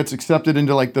up there, gets accepted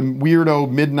into like the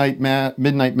weirdo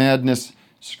Midnight Madness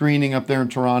screening up there in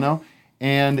Toronto,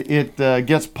 and it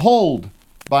gets pulled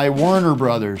by Warner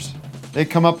Brothers. They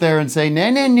come up there and say,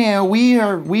 no, we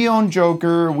own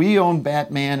Joker, we own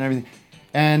Batman, and everything.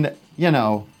 And,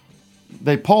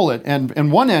 they pull it, and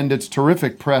on one end, it's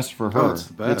terrific press for her. It's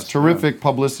the best, it's terrific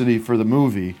publicity for the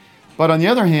movie. But on the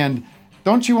other hand,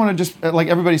 don't you want to just, like,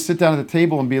 everybody sit down at the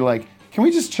table and be like, can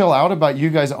we just chill out about you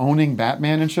guys owning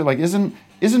Batman and shit? Like, isn't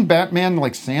Batman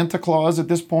like Santa Claus at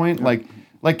this point? Yeah.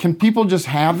 Like, can people just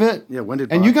have it? Yeah, when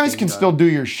did and you guys can still do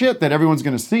your shit that everyone's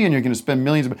going to see, and you're going to spend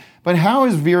millions. But how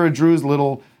is Vera Drew's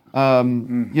little,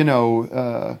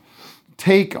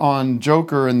 take on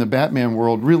Joker and the Batman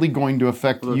world really going to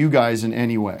affect you guys in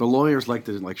any way? The lawyers like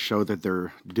to show that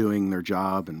they're doing their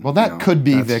job, and that could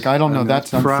be, Vic. I don't know.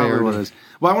 That's unfair. What it is.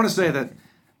 Well, I want to say that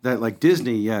like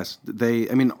Disney, yes,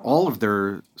 all of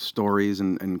their stories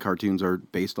and cartoons are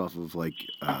based off of like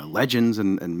legends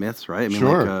and myths, right? I mean,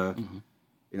 sure.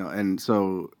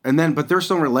 But they're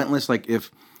so relentless. Like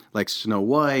if like Snow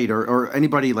White or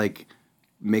anybody like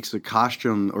makes a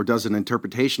costume or does an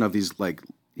interpretation of these like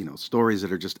stories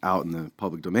that are just out in the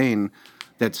public domain,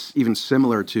 that's even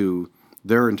similar to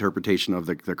their interpretation of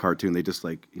the cartoon. They just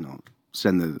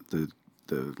send the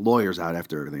lawyers out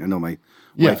after everything. I know my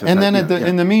wife. And then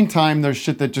in the meantime, there's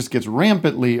shit that just gets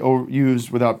rampantly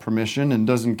used without permission and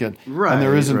doesn't get right. And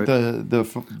there isn't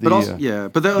they've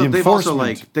also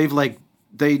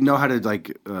they know how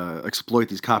to exploit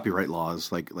these copyright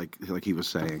laws, like he was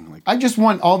saying. Like, I just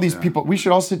want all these people. We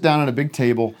should all sit down at a big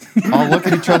table, all look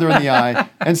at each other in the eye,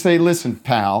 and say, "Listen,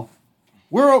 pal,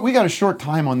 we got a short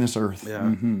time on this earth. Yeah.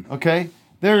 Mm-hmm. Okay,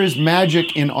 there is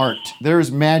magic in art. There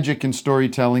is magic in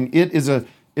storytelling. It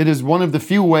is one of the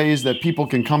few ways that people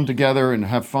can come together and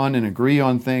have fun and agree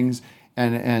on things.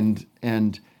 And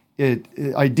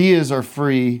ideas are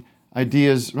free."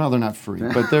 Ideas, well, they're not free,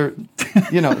 but they're,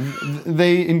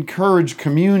 they encourage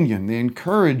communion, they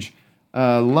encourage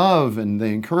love, and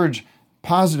they encourage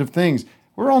positive things.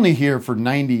 We're only here for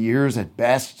 90 years at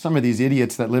best. Some of these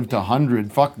idiots that live to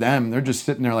 100, fuck them. They're just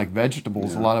sitting there like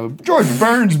vegetables, a lot of them. George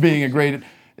Burns being a great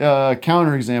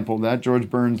counterexample of that. George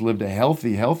Burns lived a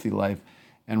healthy life,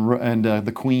 and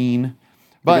the Queen.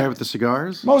 But the guy with the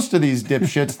cigars? Most of these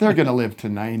dipshits, they're going to live to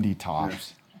 90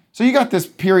 tops. So you got this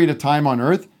period of time on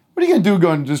Earth. What are you going to do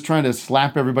going just trying to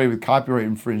slap everybody with copyright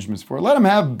infringements for? Let them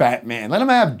have Batman. Let them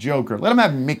have Joker. Let them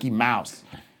have Mickey Mouse.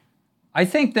 I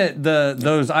think that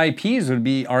those IPs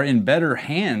are in better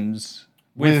hands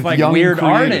with like young weird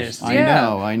creators. artists. I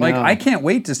know. Like I can't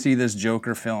wait to see this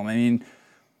Joker film. I mean,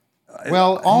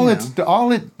 well, all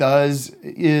it does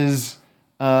is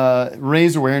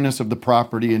raise awareness of the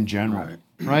property in general,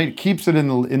 right? It keeps it in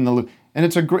the loop. And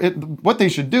it's what they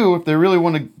should do if they really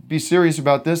want to be serious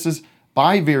about this is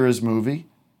buy Vera's movie,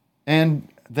 and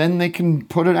then they can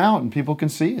put it out and people can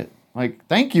see it. Like,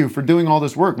 thank you for doing all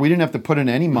this work. We didn't have to put in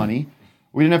any money.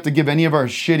 We didn't have to give any of our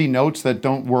shitty notes that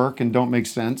don't work and don't make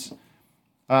sense.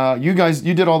 You guys,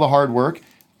 you did all the hard work.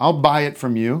 I'll buy it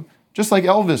from you. Just like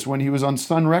Elvis when he was on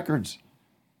Sun Records.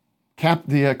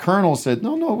 The Colonel said,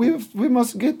 no, we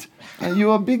must get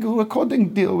you a big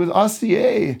recording deal with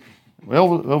RCA.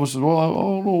 Well, Elvis said, well, I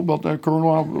don't know about that,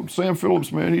 Colonel. Sam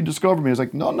Phillips, man, he discovered me. I was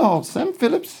like, no, Sam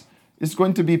Phillips is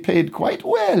going to be paid quite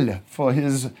well for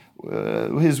his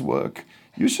work.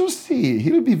 You shall see.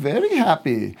 He'll be very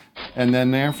happy. And then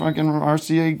their fucking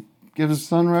RCA gives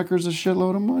Sun Records a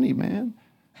shitload of money, man.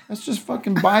 Let's just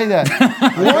fucking buy that.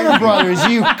 Warner Brothers,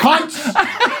 you cunts!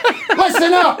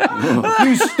 Listen up,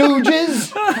 you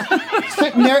stooges.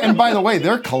 Sitting there, and by the way,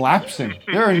 they're collapsing.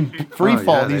 They're in free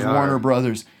fall, these Warner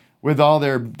Brothers, with all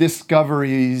their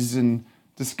discoveries and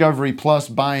Discovery Plus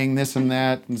buying this and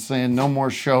that and saying no more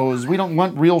shows. We don't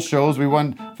want real shows. We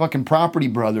want fucking Property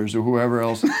Brothers or whoever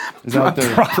else is out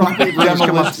there. Property Brothers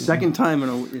come up second time in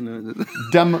a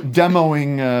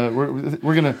demoing.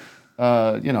 We're gonna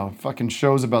fucking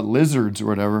shows about lizards or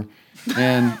whatever,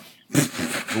 and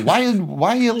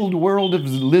wild world of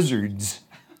lizards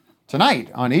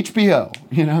tonight on HBO.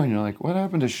 And you're like, what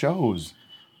happened to shows?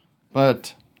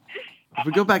 But if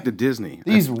we go back to Disney,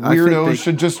 these weirdos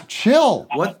should just chill.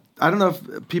 What? I don't know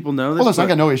if people know this. Well, listen, I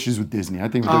got no issues with Disney. I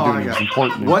think what they're doing is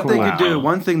important. What they could do,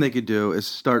 one thing they could do is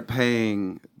start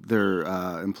paying their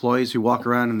employees who walk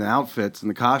around in the outfits and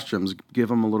the costumes, give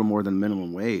them a little more than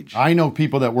minimum wage. I know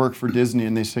people that work for Disney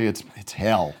and they say it's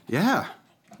hell. Yeah.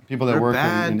 People that work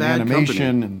in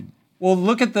animation and well,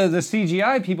 look at the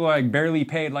CGI people are like barely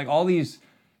paid. Like all these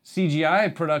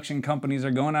CGI production companies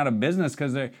are going out of business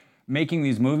because they're making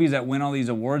these movies that win all these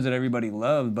awards that everybody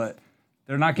loves, but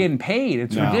they're not getting paid.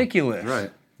 It's ridiculous. Right.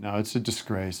 No, it's a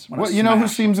disgrace. Well, you know who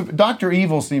seems... Dr.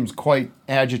 Evil seems quite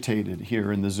agitated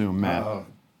here in the Zoom, Matt.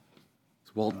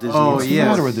 It's Walt Disney. What's the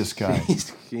matter with this guy?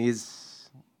 He's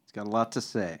got a lot to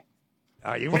say.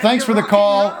 Well, thanks for the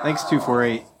call. Thanks,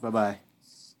 248. Bye-bye.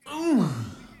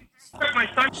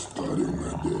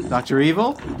 Dr.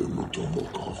 Evil?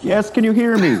 Yes, can you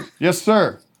hear me? Yes,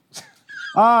 sir.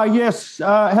 Yes.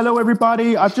 Hello,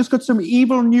 everybody. I've just got some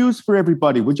evil news for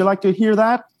everybody. Would you like to hear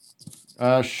that?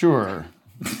 Sure.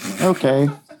 Okay.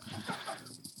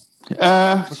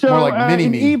 More like mini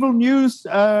in me. evil news,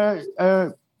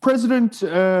 President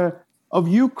of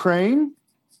Ukraine.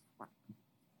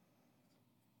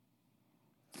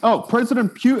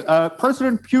 President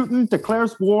Putin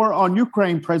declares war on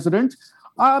Ukraine. President.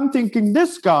 I'm thinking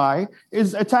this guy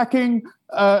is attacking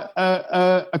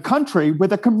a country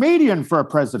with a comedian for a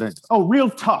president. Oh, real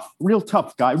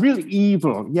tough guy, real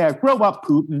evil. Yeah, grow up,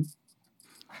 Putin.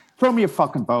 Throw me a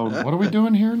fucking bone. What are we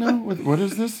doing here now? What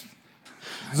is this?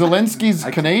 Zelensky's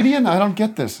Canadian? I don't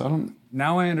get this.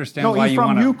 Now I understand why you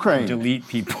want to delete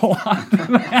people.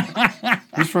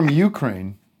 He's from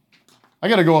Ukraine. I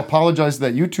got to go apologize to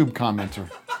that YouTube commenter.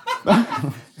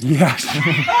 Yes.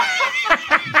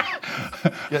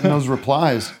 Getting those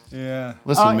replies. Yeah.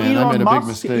 Listen, man, I made a big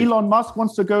mistake. Elon Musk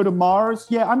wants to go to Mars.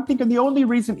 Yeah, I'm thinking the only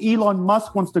reason Elon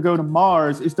Musk wants to go to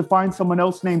Mars is to find someone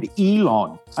else named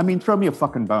Elon. I mean, throw me a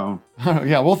fucking bone.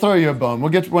 Yeah, we'll throw you a bone.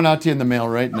 We'll get one out to you in the mail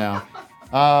right now.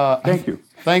 Thank you.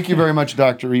 Thank you very much,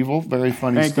 Dr. Evil. Very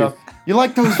funny stuff. You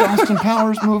like those Austin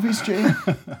Powers movies, Jay?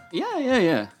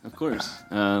 Yeah, of course.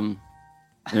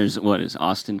 There's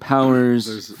Austin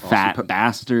Powers, Fat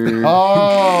Bastard.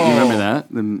 Oh, you remember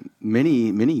that? The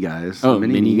mini guys. Oh,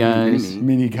 mini guys.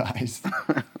 Mini guys.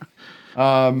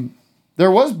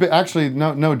 There was actually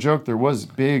no joke. There was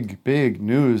big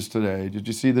news today. Did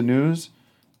you see the news?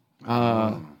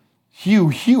 Hugh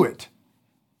Hewitt,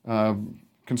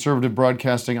 conservative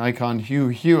broadcasting icon Hugh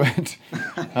Hewitt,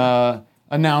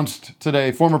 announced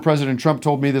today. Former President Trump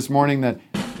told me this morning that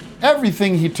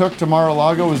everything he took to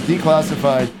Mar-a-Lago was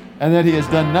declassified and that he has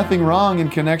done nothing wrong in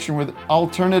connection with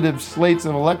alternative slates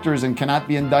of electors and cannot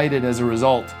be indicted as a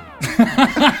result.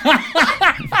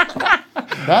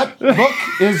 That book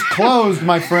is closed,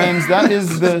 my friends.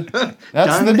 That's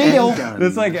the deal.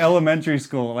 It's like elementary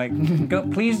school. Like,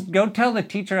 please go tell the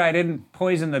teacher I didn't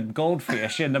poison the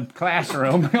goldfish in the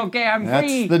classroom. Okay, I'm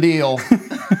free. That's the deal.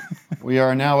 We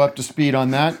are now up to speed on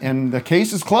that, and the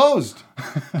case is closed.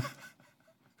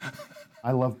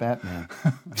 I love Batman.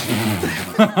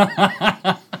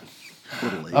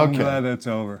 I'm glad that's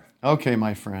over. Okay,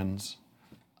 my friends.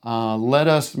 Let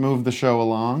us move the show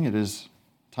along. It is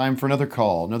time for another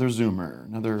call, another Zoomer,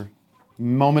 another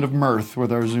moment of mirth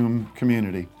with our Zoom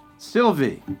community.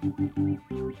 Sylvie,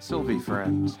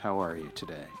 friends, how are you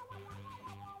today?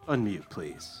 Unmute,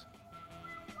 please.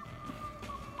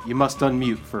 You must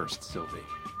unmute first, Sylvie.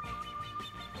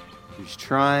 She's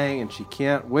trying and she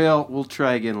can't. Well, we'll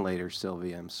try again later,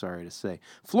 Sylvie, I'm sorry to say.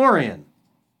 Florian.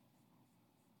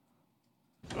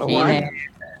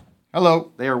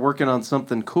 Hello. They are working on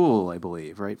something cool, I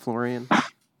believe, right, Florian?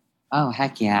 Oh,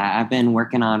 heck yeah. I've been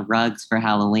working on rugs for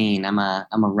Halloween. I'm a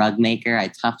rug maker. I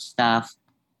tuff stuff,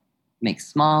 make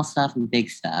small stuff and big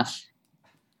stuff.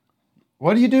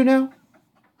 What do you do now?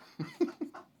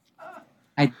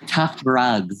 I tuff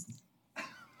rugs.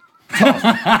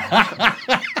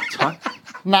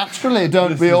 Naturally,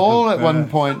 don't we all at one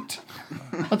point?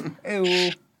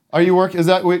 Are you work? Is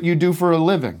that what you do for a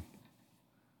living?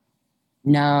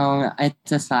 No,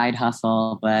 it's a side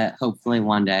hustle, but hopefully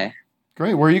one day.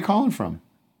 great. Where are you calling from?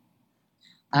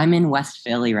 I'm in West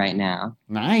Philly right now.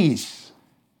 Nice.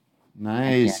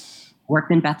 Yeah.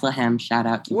 Worked in Bethlehem. Shout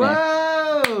out to Vic.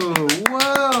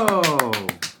 Whoa.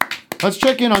 Let's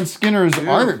check in on Skinner's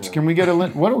art. Can we get a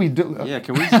what do we do? Yeah,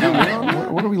 can we zoom in on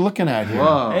that? What are we looking at here?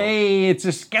 Whoa. Hey, it's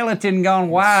a skeleton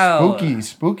gone wild.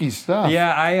 Spooky stuff.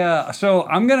 Yeah, so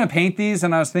I'm gonna paint these,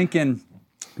 and I was thinking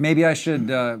maybe I should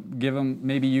give them.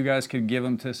 Maybe you guys could give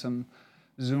them to some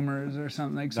Zoomers or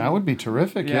something like that. That would be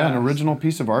terrific. Yeah, an original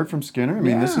piece of art from Skinner. I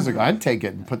mean, this is I'd take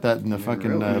it and put that in the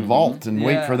fucking vault and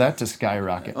wait for that to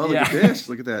skyrocket. Oh, look at this!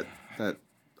 Look at that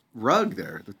rug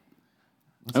there.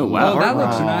 Oh wow, that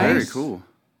looks nice. Very cool.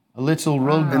 A little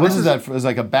rug. And What is that? It's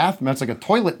like a bath mat. It's like a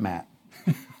toilet mat.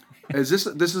 Is this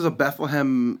is a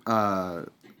Bethlehem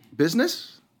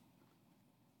business?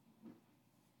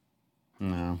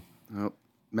 No. Oh,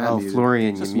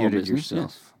 Florian, you It's a small muted business,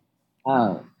 yourself.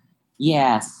 Oh,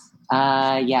 yes.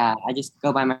 Yeah, I just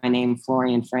go by my name,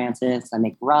 Florian Francis. I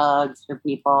make rugs for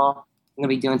people. I'm going to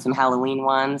be doing some Halloween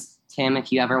ones. Tim,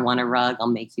 if you ever want a rug, I'll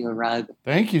make you a rug.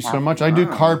 Thank you so much. I do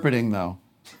carpeting though.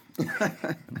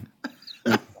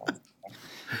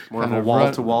 More of a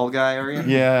wall-to-wall guy, are you?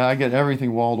 Yeah, I get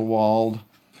everything wall-to-walled.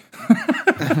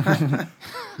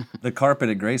 The carpet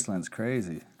at Graceland's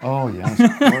crazy. Oh, yes,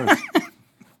 of course.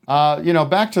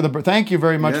 Back to the... Thank you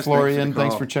very much, Yes, Florian. thanks for the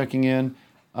Thanks call. for checking in.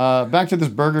 Back to this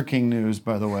Burger King news,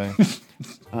 by the way.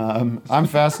 I'm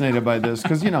fascinated by this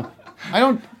because,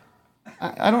 I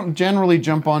don't generally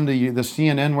jump onto the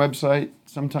CNN website.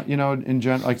 Sometimes, in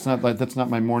general, it's not like that's not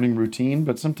my morning routine,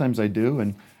 but sometimes I do.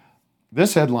 And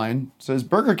this headline says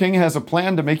Burger King has a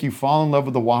plan to make you fall in love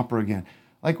with the Whopper again.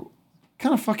 Like, what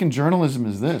kind of fucking journalism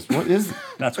is this? What is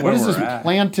That's what where is we're this at.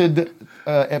 planted,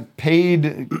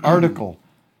 paid article?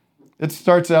 It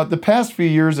starts out, the past few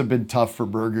years have been tough for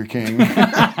Burger King.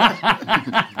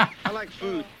 I like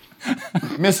food.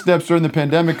 Missteps during the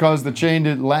pandemic caused the chain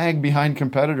to lag behind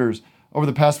competitors. Over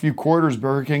the past few quarters,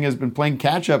 Burger King has been playing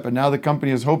catch-up, and now the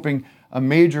company is hoping a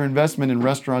major investment in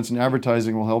restaurants and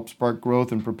advertising will help spark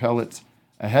growth and propel it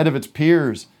ahead of its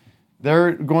peers.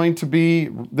 They're going to be,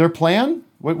 their plan?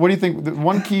 What do you think? The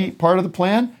one key part of the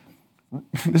plan?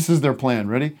 This is their plan.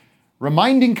 Ready?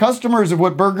 Reminding customers of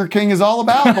what Burger King is all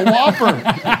about, the Whopper.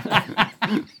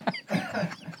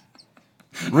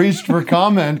 Reached for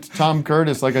comment, Tom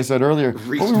Curtis, like I said earlier.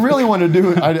 What we really want to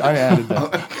do, I added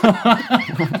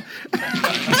that.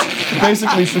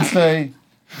 Basically it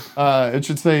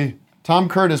should say, Tom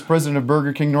Curtis, president of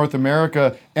Burger King North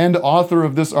America and author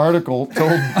of this article,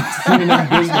 told CNN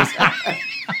Business.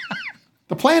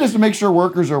 The plan is to make sure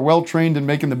workers are well trained in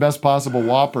making the best possible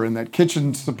Whopper and that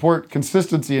kitchens support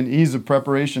consistency and ease of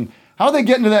preparation. How are they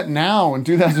getting to that now in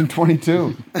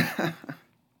 2022? I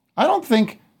don't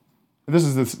think, this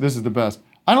is the best.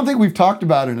 I don't think we've talked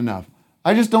about it enough.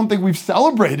 I just don't think we've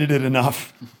celebrated it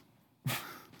enough.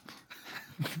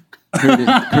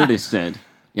 Curtis said,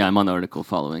 yeah, I'm on the article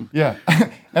following. Yeah,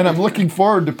 and I'm looking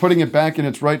forward to putting it back in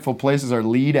its rightful place as our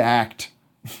lead act.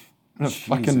 What a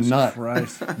fucking nut.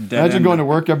 Christ. Imagine going to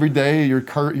work every day, you're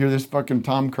this fucking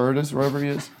Tom Curtis, wherever he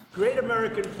is. Great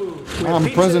American food. Oh, I'm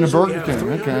president of Burger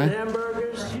King, okay.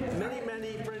 Hamburgers,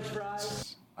 many French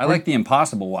fries. I like the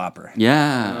Impossible Whopper.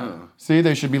 Yeah. See,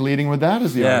 they should be leading with that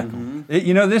as the article.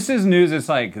 This is news. It's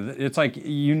like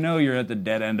you're at the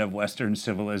dead end of Western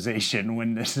civilization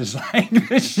when this is like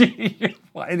the shit you're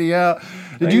finding out.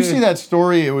 Did you see that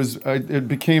story? It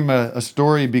became a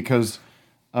story because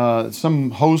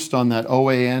some host on that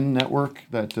OAN network,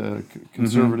 that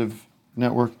conservative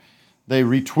network, they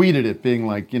retweeted it being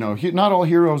like, not all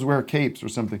heroes wear capes or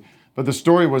something. But the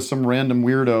story was some random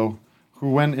weirdo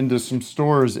who went into some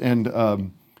stores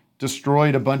and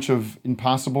destroyed a bunch of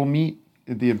Impossible meat,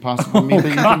 the Impossible meat that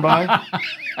you can buy.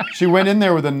 She went in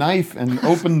there with a knife and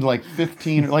opened like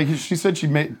 15, like she said she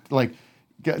made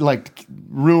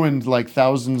ruined like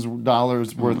thousands of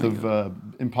dollars worth of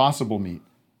Impossible meat.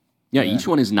 Yeah, each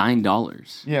one is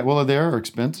 $9. Yeah, well, they are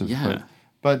expensive. Yeah.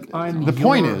 But I'm the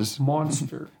point your is,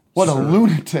 monster. what a sir.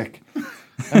 lunatic.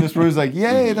 And this was like,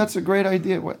 yay, that's a great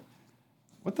idea. What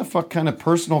the fuck kind of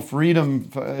personal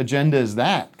freedom agenda is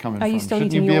that coming Are from? you still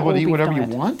Shouldn't you eating be your able to eat all-beef whatever you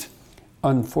diet? want?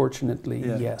 Unfortunately,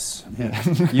 yes. Yeah.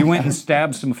 You went and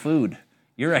stabbed some food.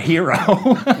 You're a hero.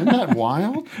 Isn't that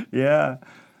wild? Yeah.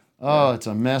 Oh, it's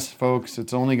a mess, folks.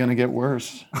 It's only going to get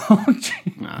worse. No, it's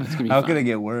gonna be How fine. could it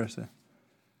get worse?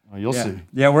 Well, you'll see.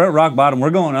 Yeah, we're at rock bottom. We're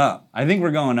going up. I think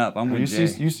we're going up. I'm with Jay.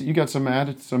 You got some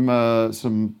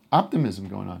optimism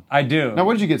going on. I do. Now,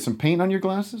 what did you get? Some paint on your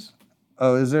glasses?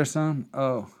 Oh, is there some?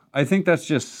 Oh, I think that's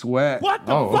just sweat. What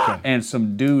the Oh, fuck? okay. And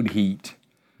some dude heat.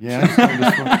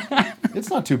 Yeah. It's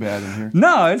not too bad in here.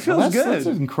 No, it feels good. That's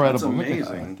incredible. That's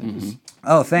amazing.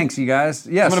 Oh, thanks, you guys.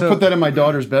 Yeah, I'm gonna put that in my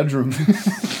daughter's bedroom.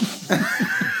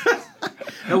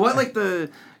 Now, what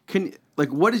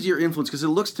what is your influence? Because it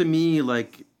looks to me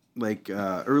like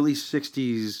early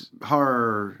 '60s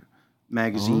horror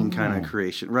magazine kind of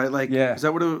creation, right? Like, is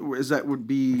that what would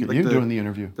be? Like you doing the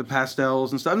interview, the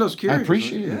pastels and stuff. I'm just curious. I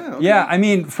appreciate it. Yeah, okay. Yeah, I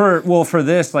mean, for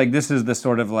this, like, this is the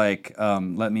sort of like,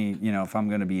 let me, if I'm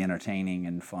gonna be entertaining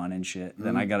and fun and shit,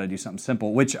 then I got to do something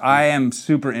simple. Which I am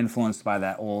super influenced by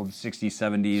that old '60s,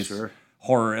 '70s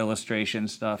horror illustration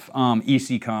stuff,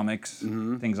 EC Comics,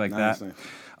 things like that. Nice.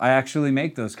 I actually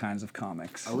make those kinds of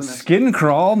comics. Skin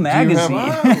Crawl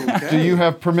magazine. Do you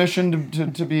have permission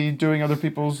to be doing other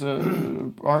people's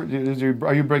art?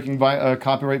 Are you breaking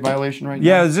copyright violation right now?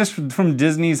 Yeah, is this from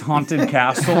Disney's Haunted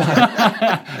Castle?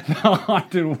 The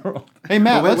Haunted World. Hey,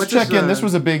 Matt, let's check in. This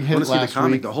was a big hit last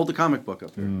week. Hold the comic book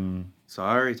up there.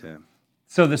 Sorry, Tim.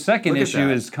 So the second issue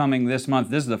is coming this month.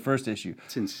 This is the first issue.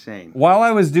 It's insane. While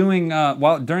I was doing,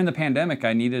 during the pandemic,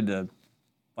 I needed to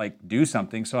do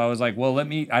something. So I was like, well,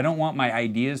 I don't want my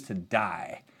ideas to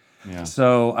die. Yeah.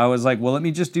 So I was like, well, let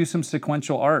me just do some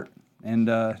sequential art and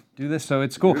do this. So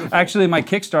it's cool. Beautiful. Actually, my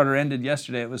Kickstarter ended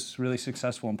yesterday. It was really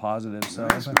successful and positive. So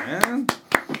nice, man.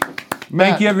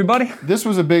 Thank you, everybody. This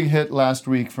was a big hit last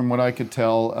week from what I could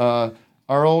tell.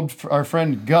 Our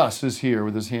friend Gus is here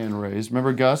with his hand raised.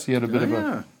 Remember Gus? He had a bit of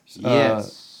a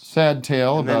sad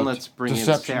tale and about then let's bring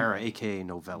deception. in Sarah, a.k.a.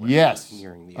 Novella. Yes.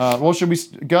 Well, should we,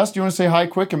 Gus, do you want to say hi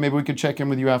quick and maybe we could check in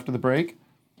with you after the break?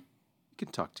 You can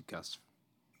talk to Gus.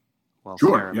 Well,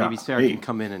 sure, Sarah, maybe Sarah can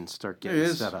come in and start getting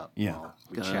set up. Yeah.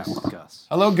 We chat with Gus.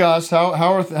 Hello, Gus. How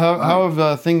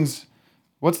have things?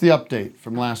 What's the update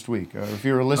from last week? If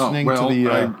you were listening to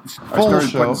the full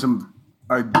show,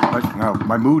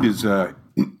 my mood has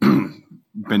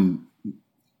been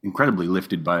incredibly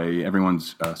lifted by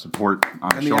everyone's support on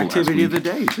the show. And the activity of last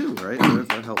the week. day too, right?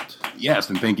 That helped. Yes,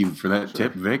 and thank you for that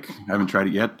tip, Vic. I haven't tried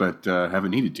it yet, but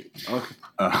haven't needed to. Okay.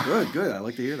 Good. I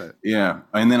like to hear that. Yeah,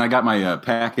 and then I got my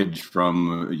package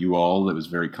from you all that was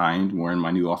very kind, wearing my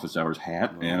new office hours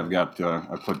hat, and I've got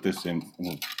I put this in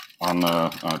on the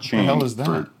chain. What the hell is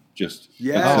that? Just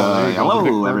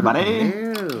hello, everybody.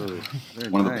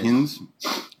 One of the pins.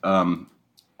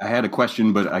 I had a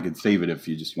question, but I could save it if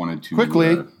you just wanted to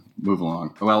quickly move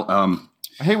along. Well, I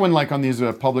hate when, like, on these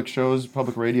public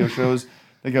radio shows,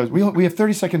 they go, we have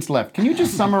 30 seconds left. Can you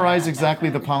just summarize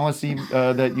exactly the policy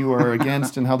that you are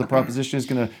against and how the proposition is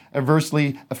going to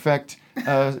adversely affect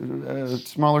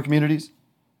smaller communities?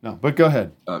 No, but go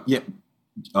ahead.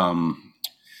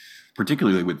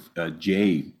 Particularly with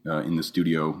Jay in the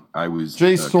studio, I was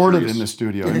Jay's sort of in the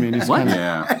studio. I mean, he's what?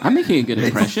 Yeah, I'm making a good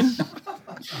impression.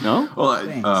 No?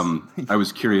 Well, I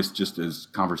was curious, just as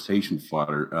conversation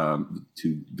fodder,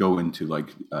 to go into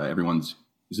everyone's.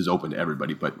 This is open to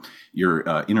everybody, but your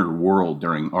inner world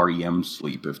during REM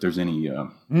sleep. If there's any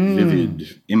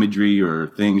vivid imagery or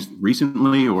things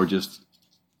recently, or just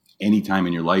any time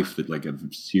in your life that have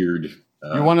seared.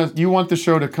 You want the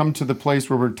show to come to the place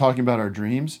where we're talking about our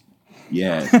dreams?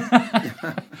 Yeah.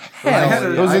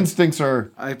 Those instincts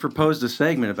are. I proposed a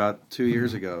segment about 2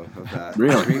 years ago of that.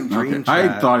 Really? Dream I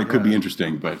chat. thought it could be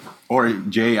interesting, or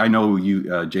Jay. I know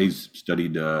Jay's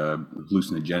studied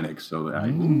hallucinogenics, so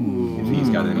if he's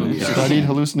got any studied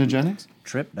hallucinogenics.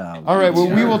 Trip dog. All right.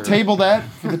 Well, we will table that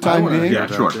for the time being. Yeah,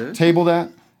 sure. Table that.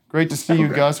 Great to see you,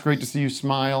 Gus. Great to see you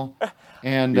smile.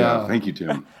 And thank you,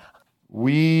 Tim.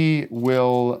 We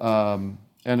will.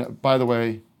 And by the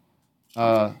way.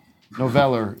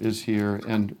 Noveller is here,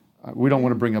 and we don't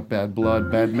want to bring up bad blood,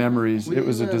 bad memories. It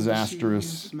was a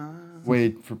disastrous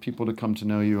way for people to come to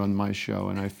know you on my show,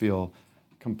 and I feel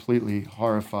completely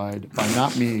horrified by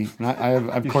not me. I have,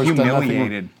 of course,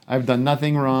 humiliated. I've done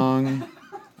nothing wrong.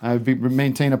 I've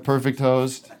maintained a perfect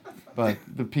host, but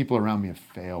the people around me have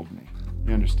failed me.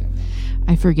 You understand?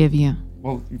 I forgive you.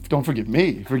 Well, don't forgive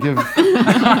me. Forgive producer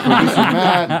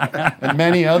Matt and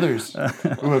many others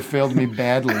who have failed me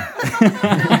badly.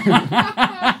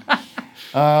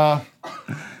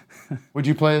 Would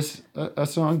you play a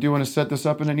song? Do you want to set this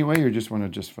up in any way, or just want to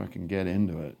just fucking get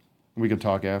into it? We could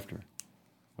talk after.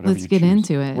 Let's get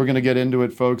into it. We're going to get into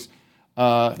it, folks.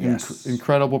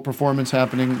 Incredible performance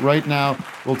happening right now.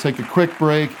 We'll take a quick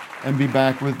break and be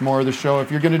back with more of the show. If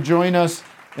you're going to join us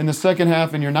in the second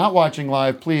half and you're not watching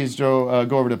live, please go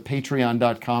over to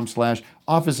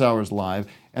patreon.com/officehourslive,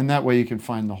 and that way you can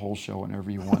find the whole show whenever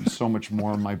you want. So much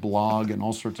more on my blog and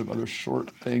all sorts of other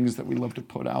short things that we love to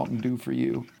put out and do for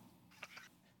you.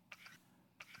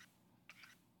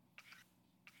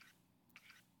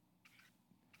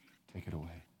 Take it away.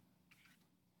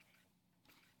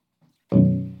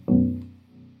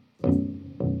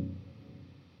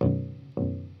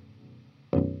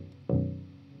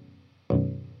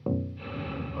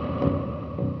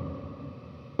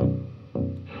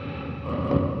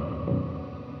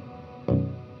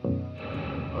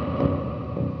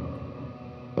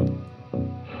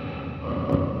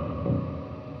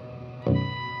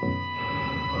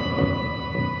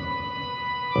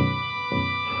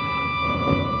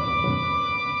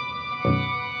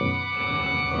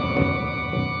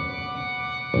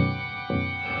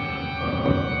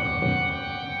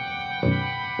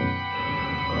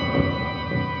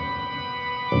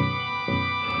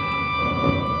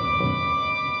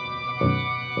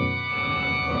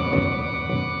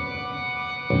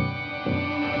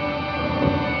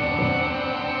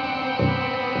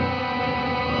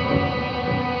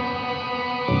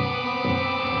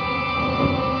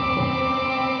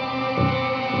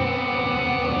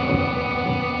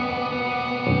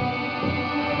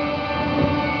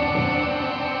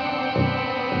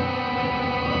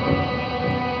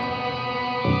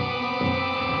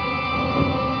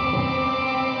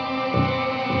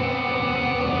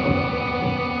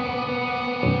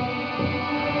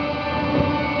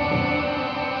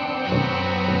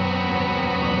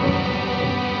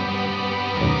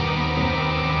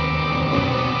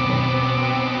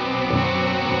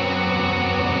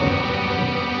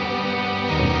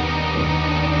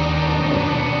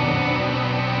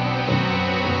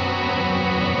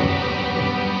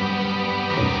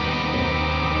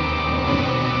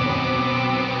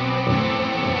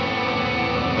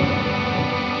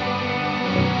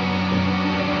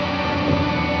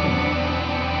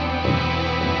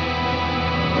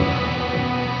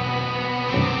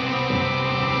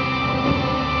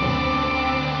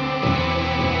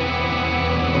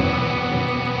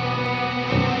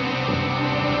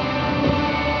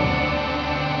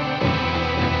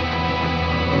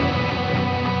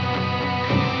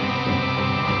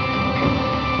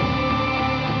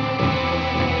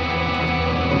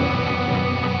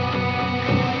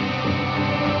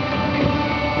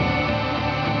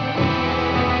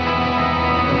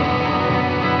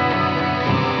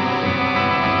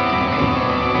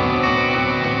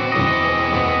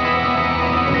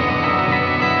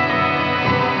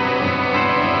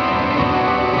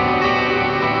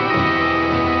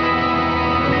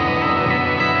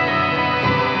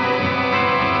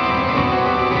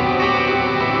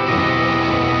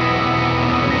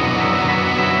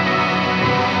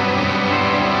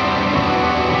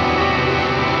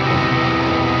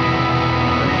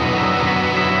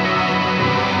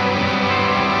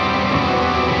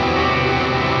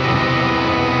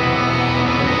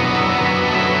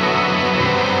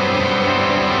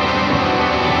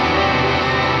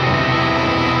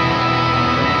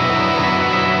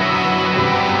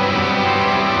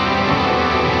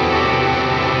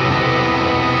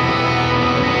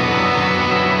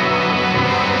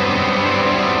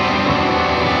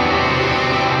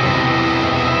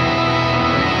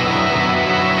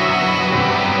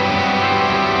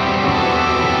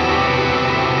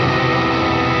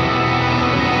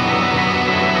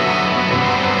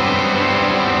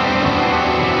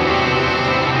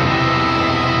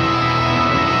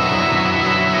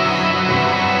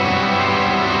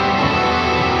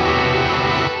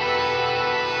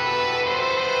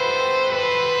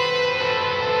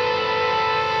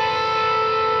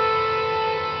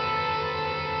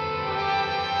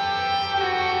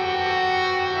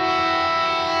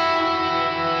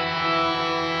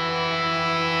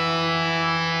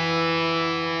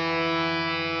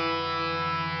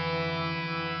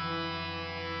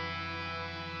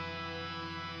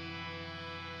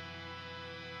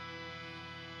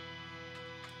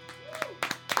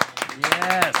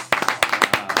 Yes.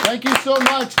 Thank you so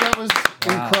much. That was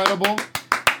incredible.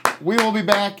 We will be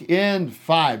back in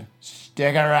 5.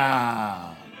 Stick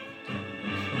around.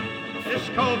 This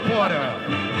Cole Porter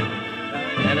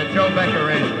and a Joe Becker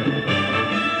arrangement.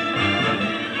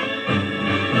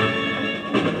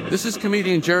 This is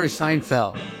comedian Jerry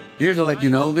Seinfeld, here to let you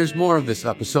know there's more of this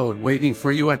episode waiting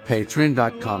for you at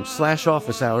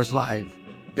patreon.com/officehourslive.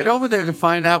 Get over there to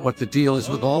find out what the deal is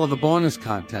with all of the bonus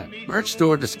content, merch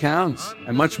store discounts,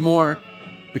 and much more.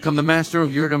 Become the master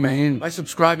of your domain by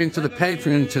subscribing to the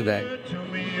Patreon today. To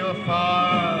me you're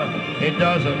far. It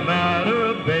doesn't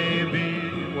matter, baby,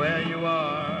 where you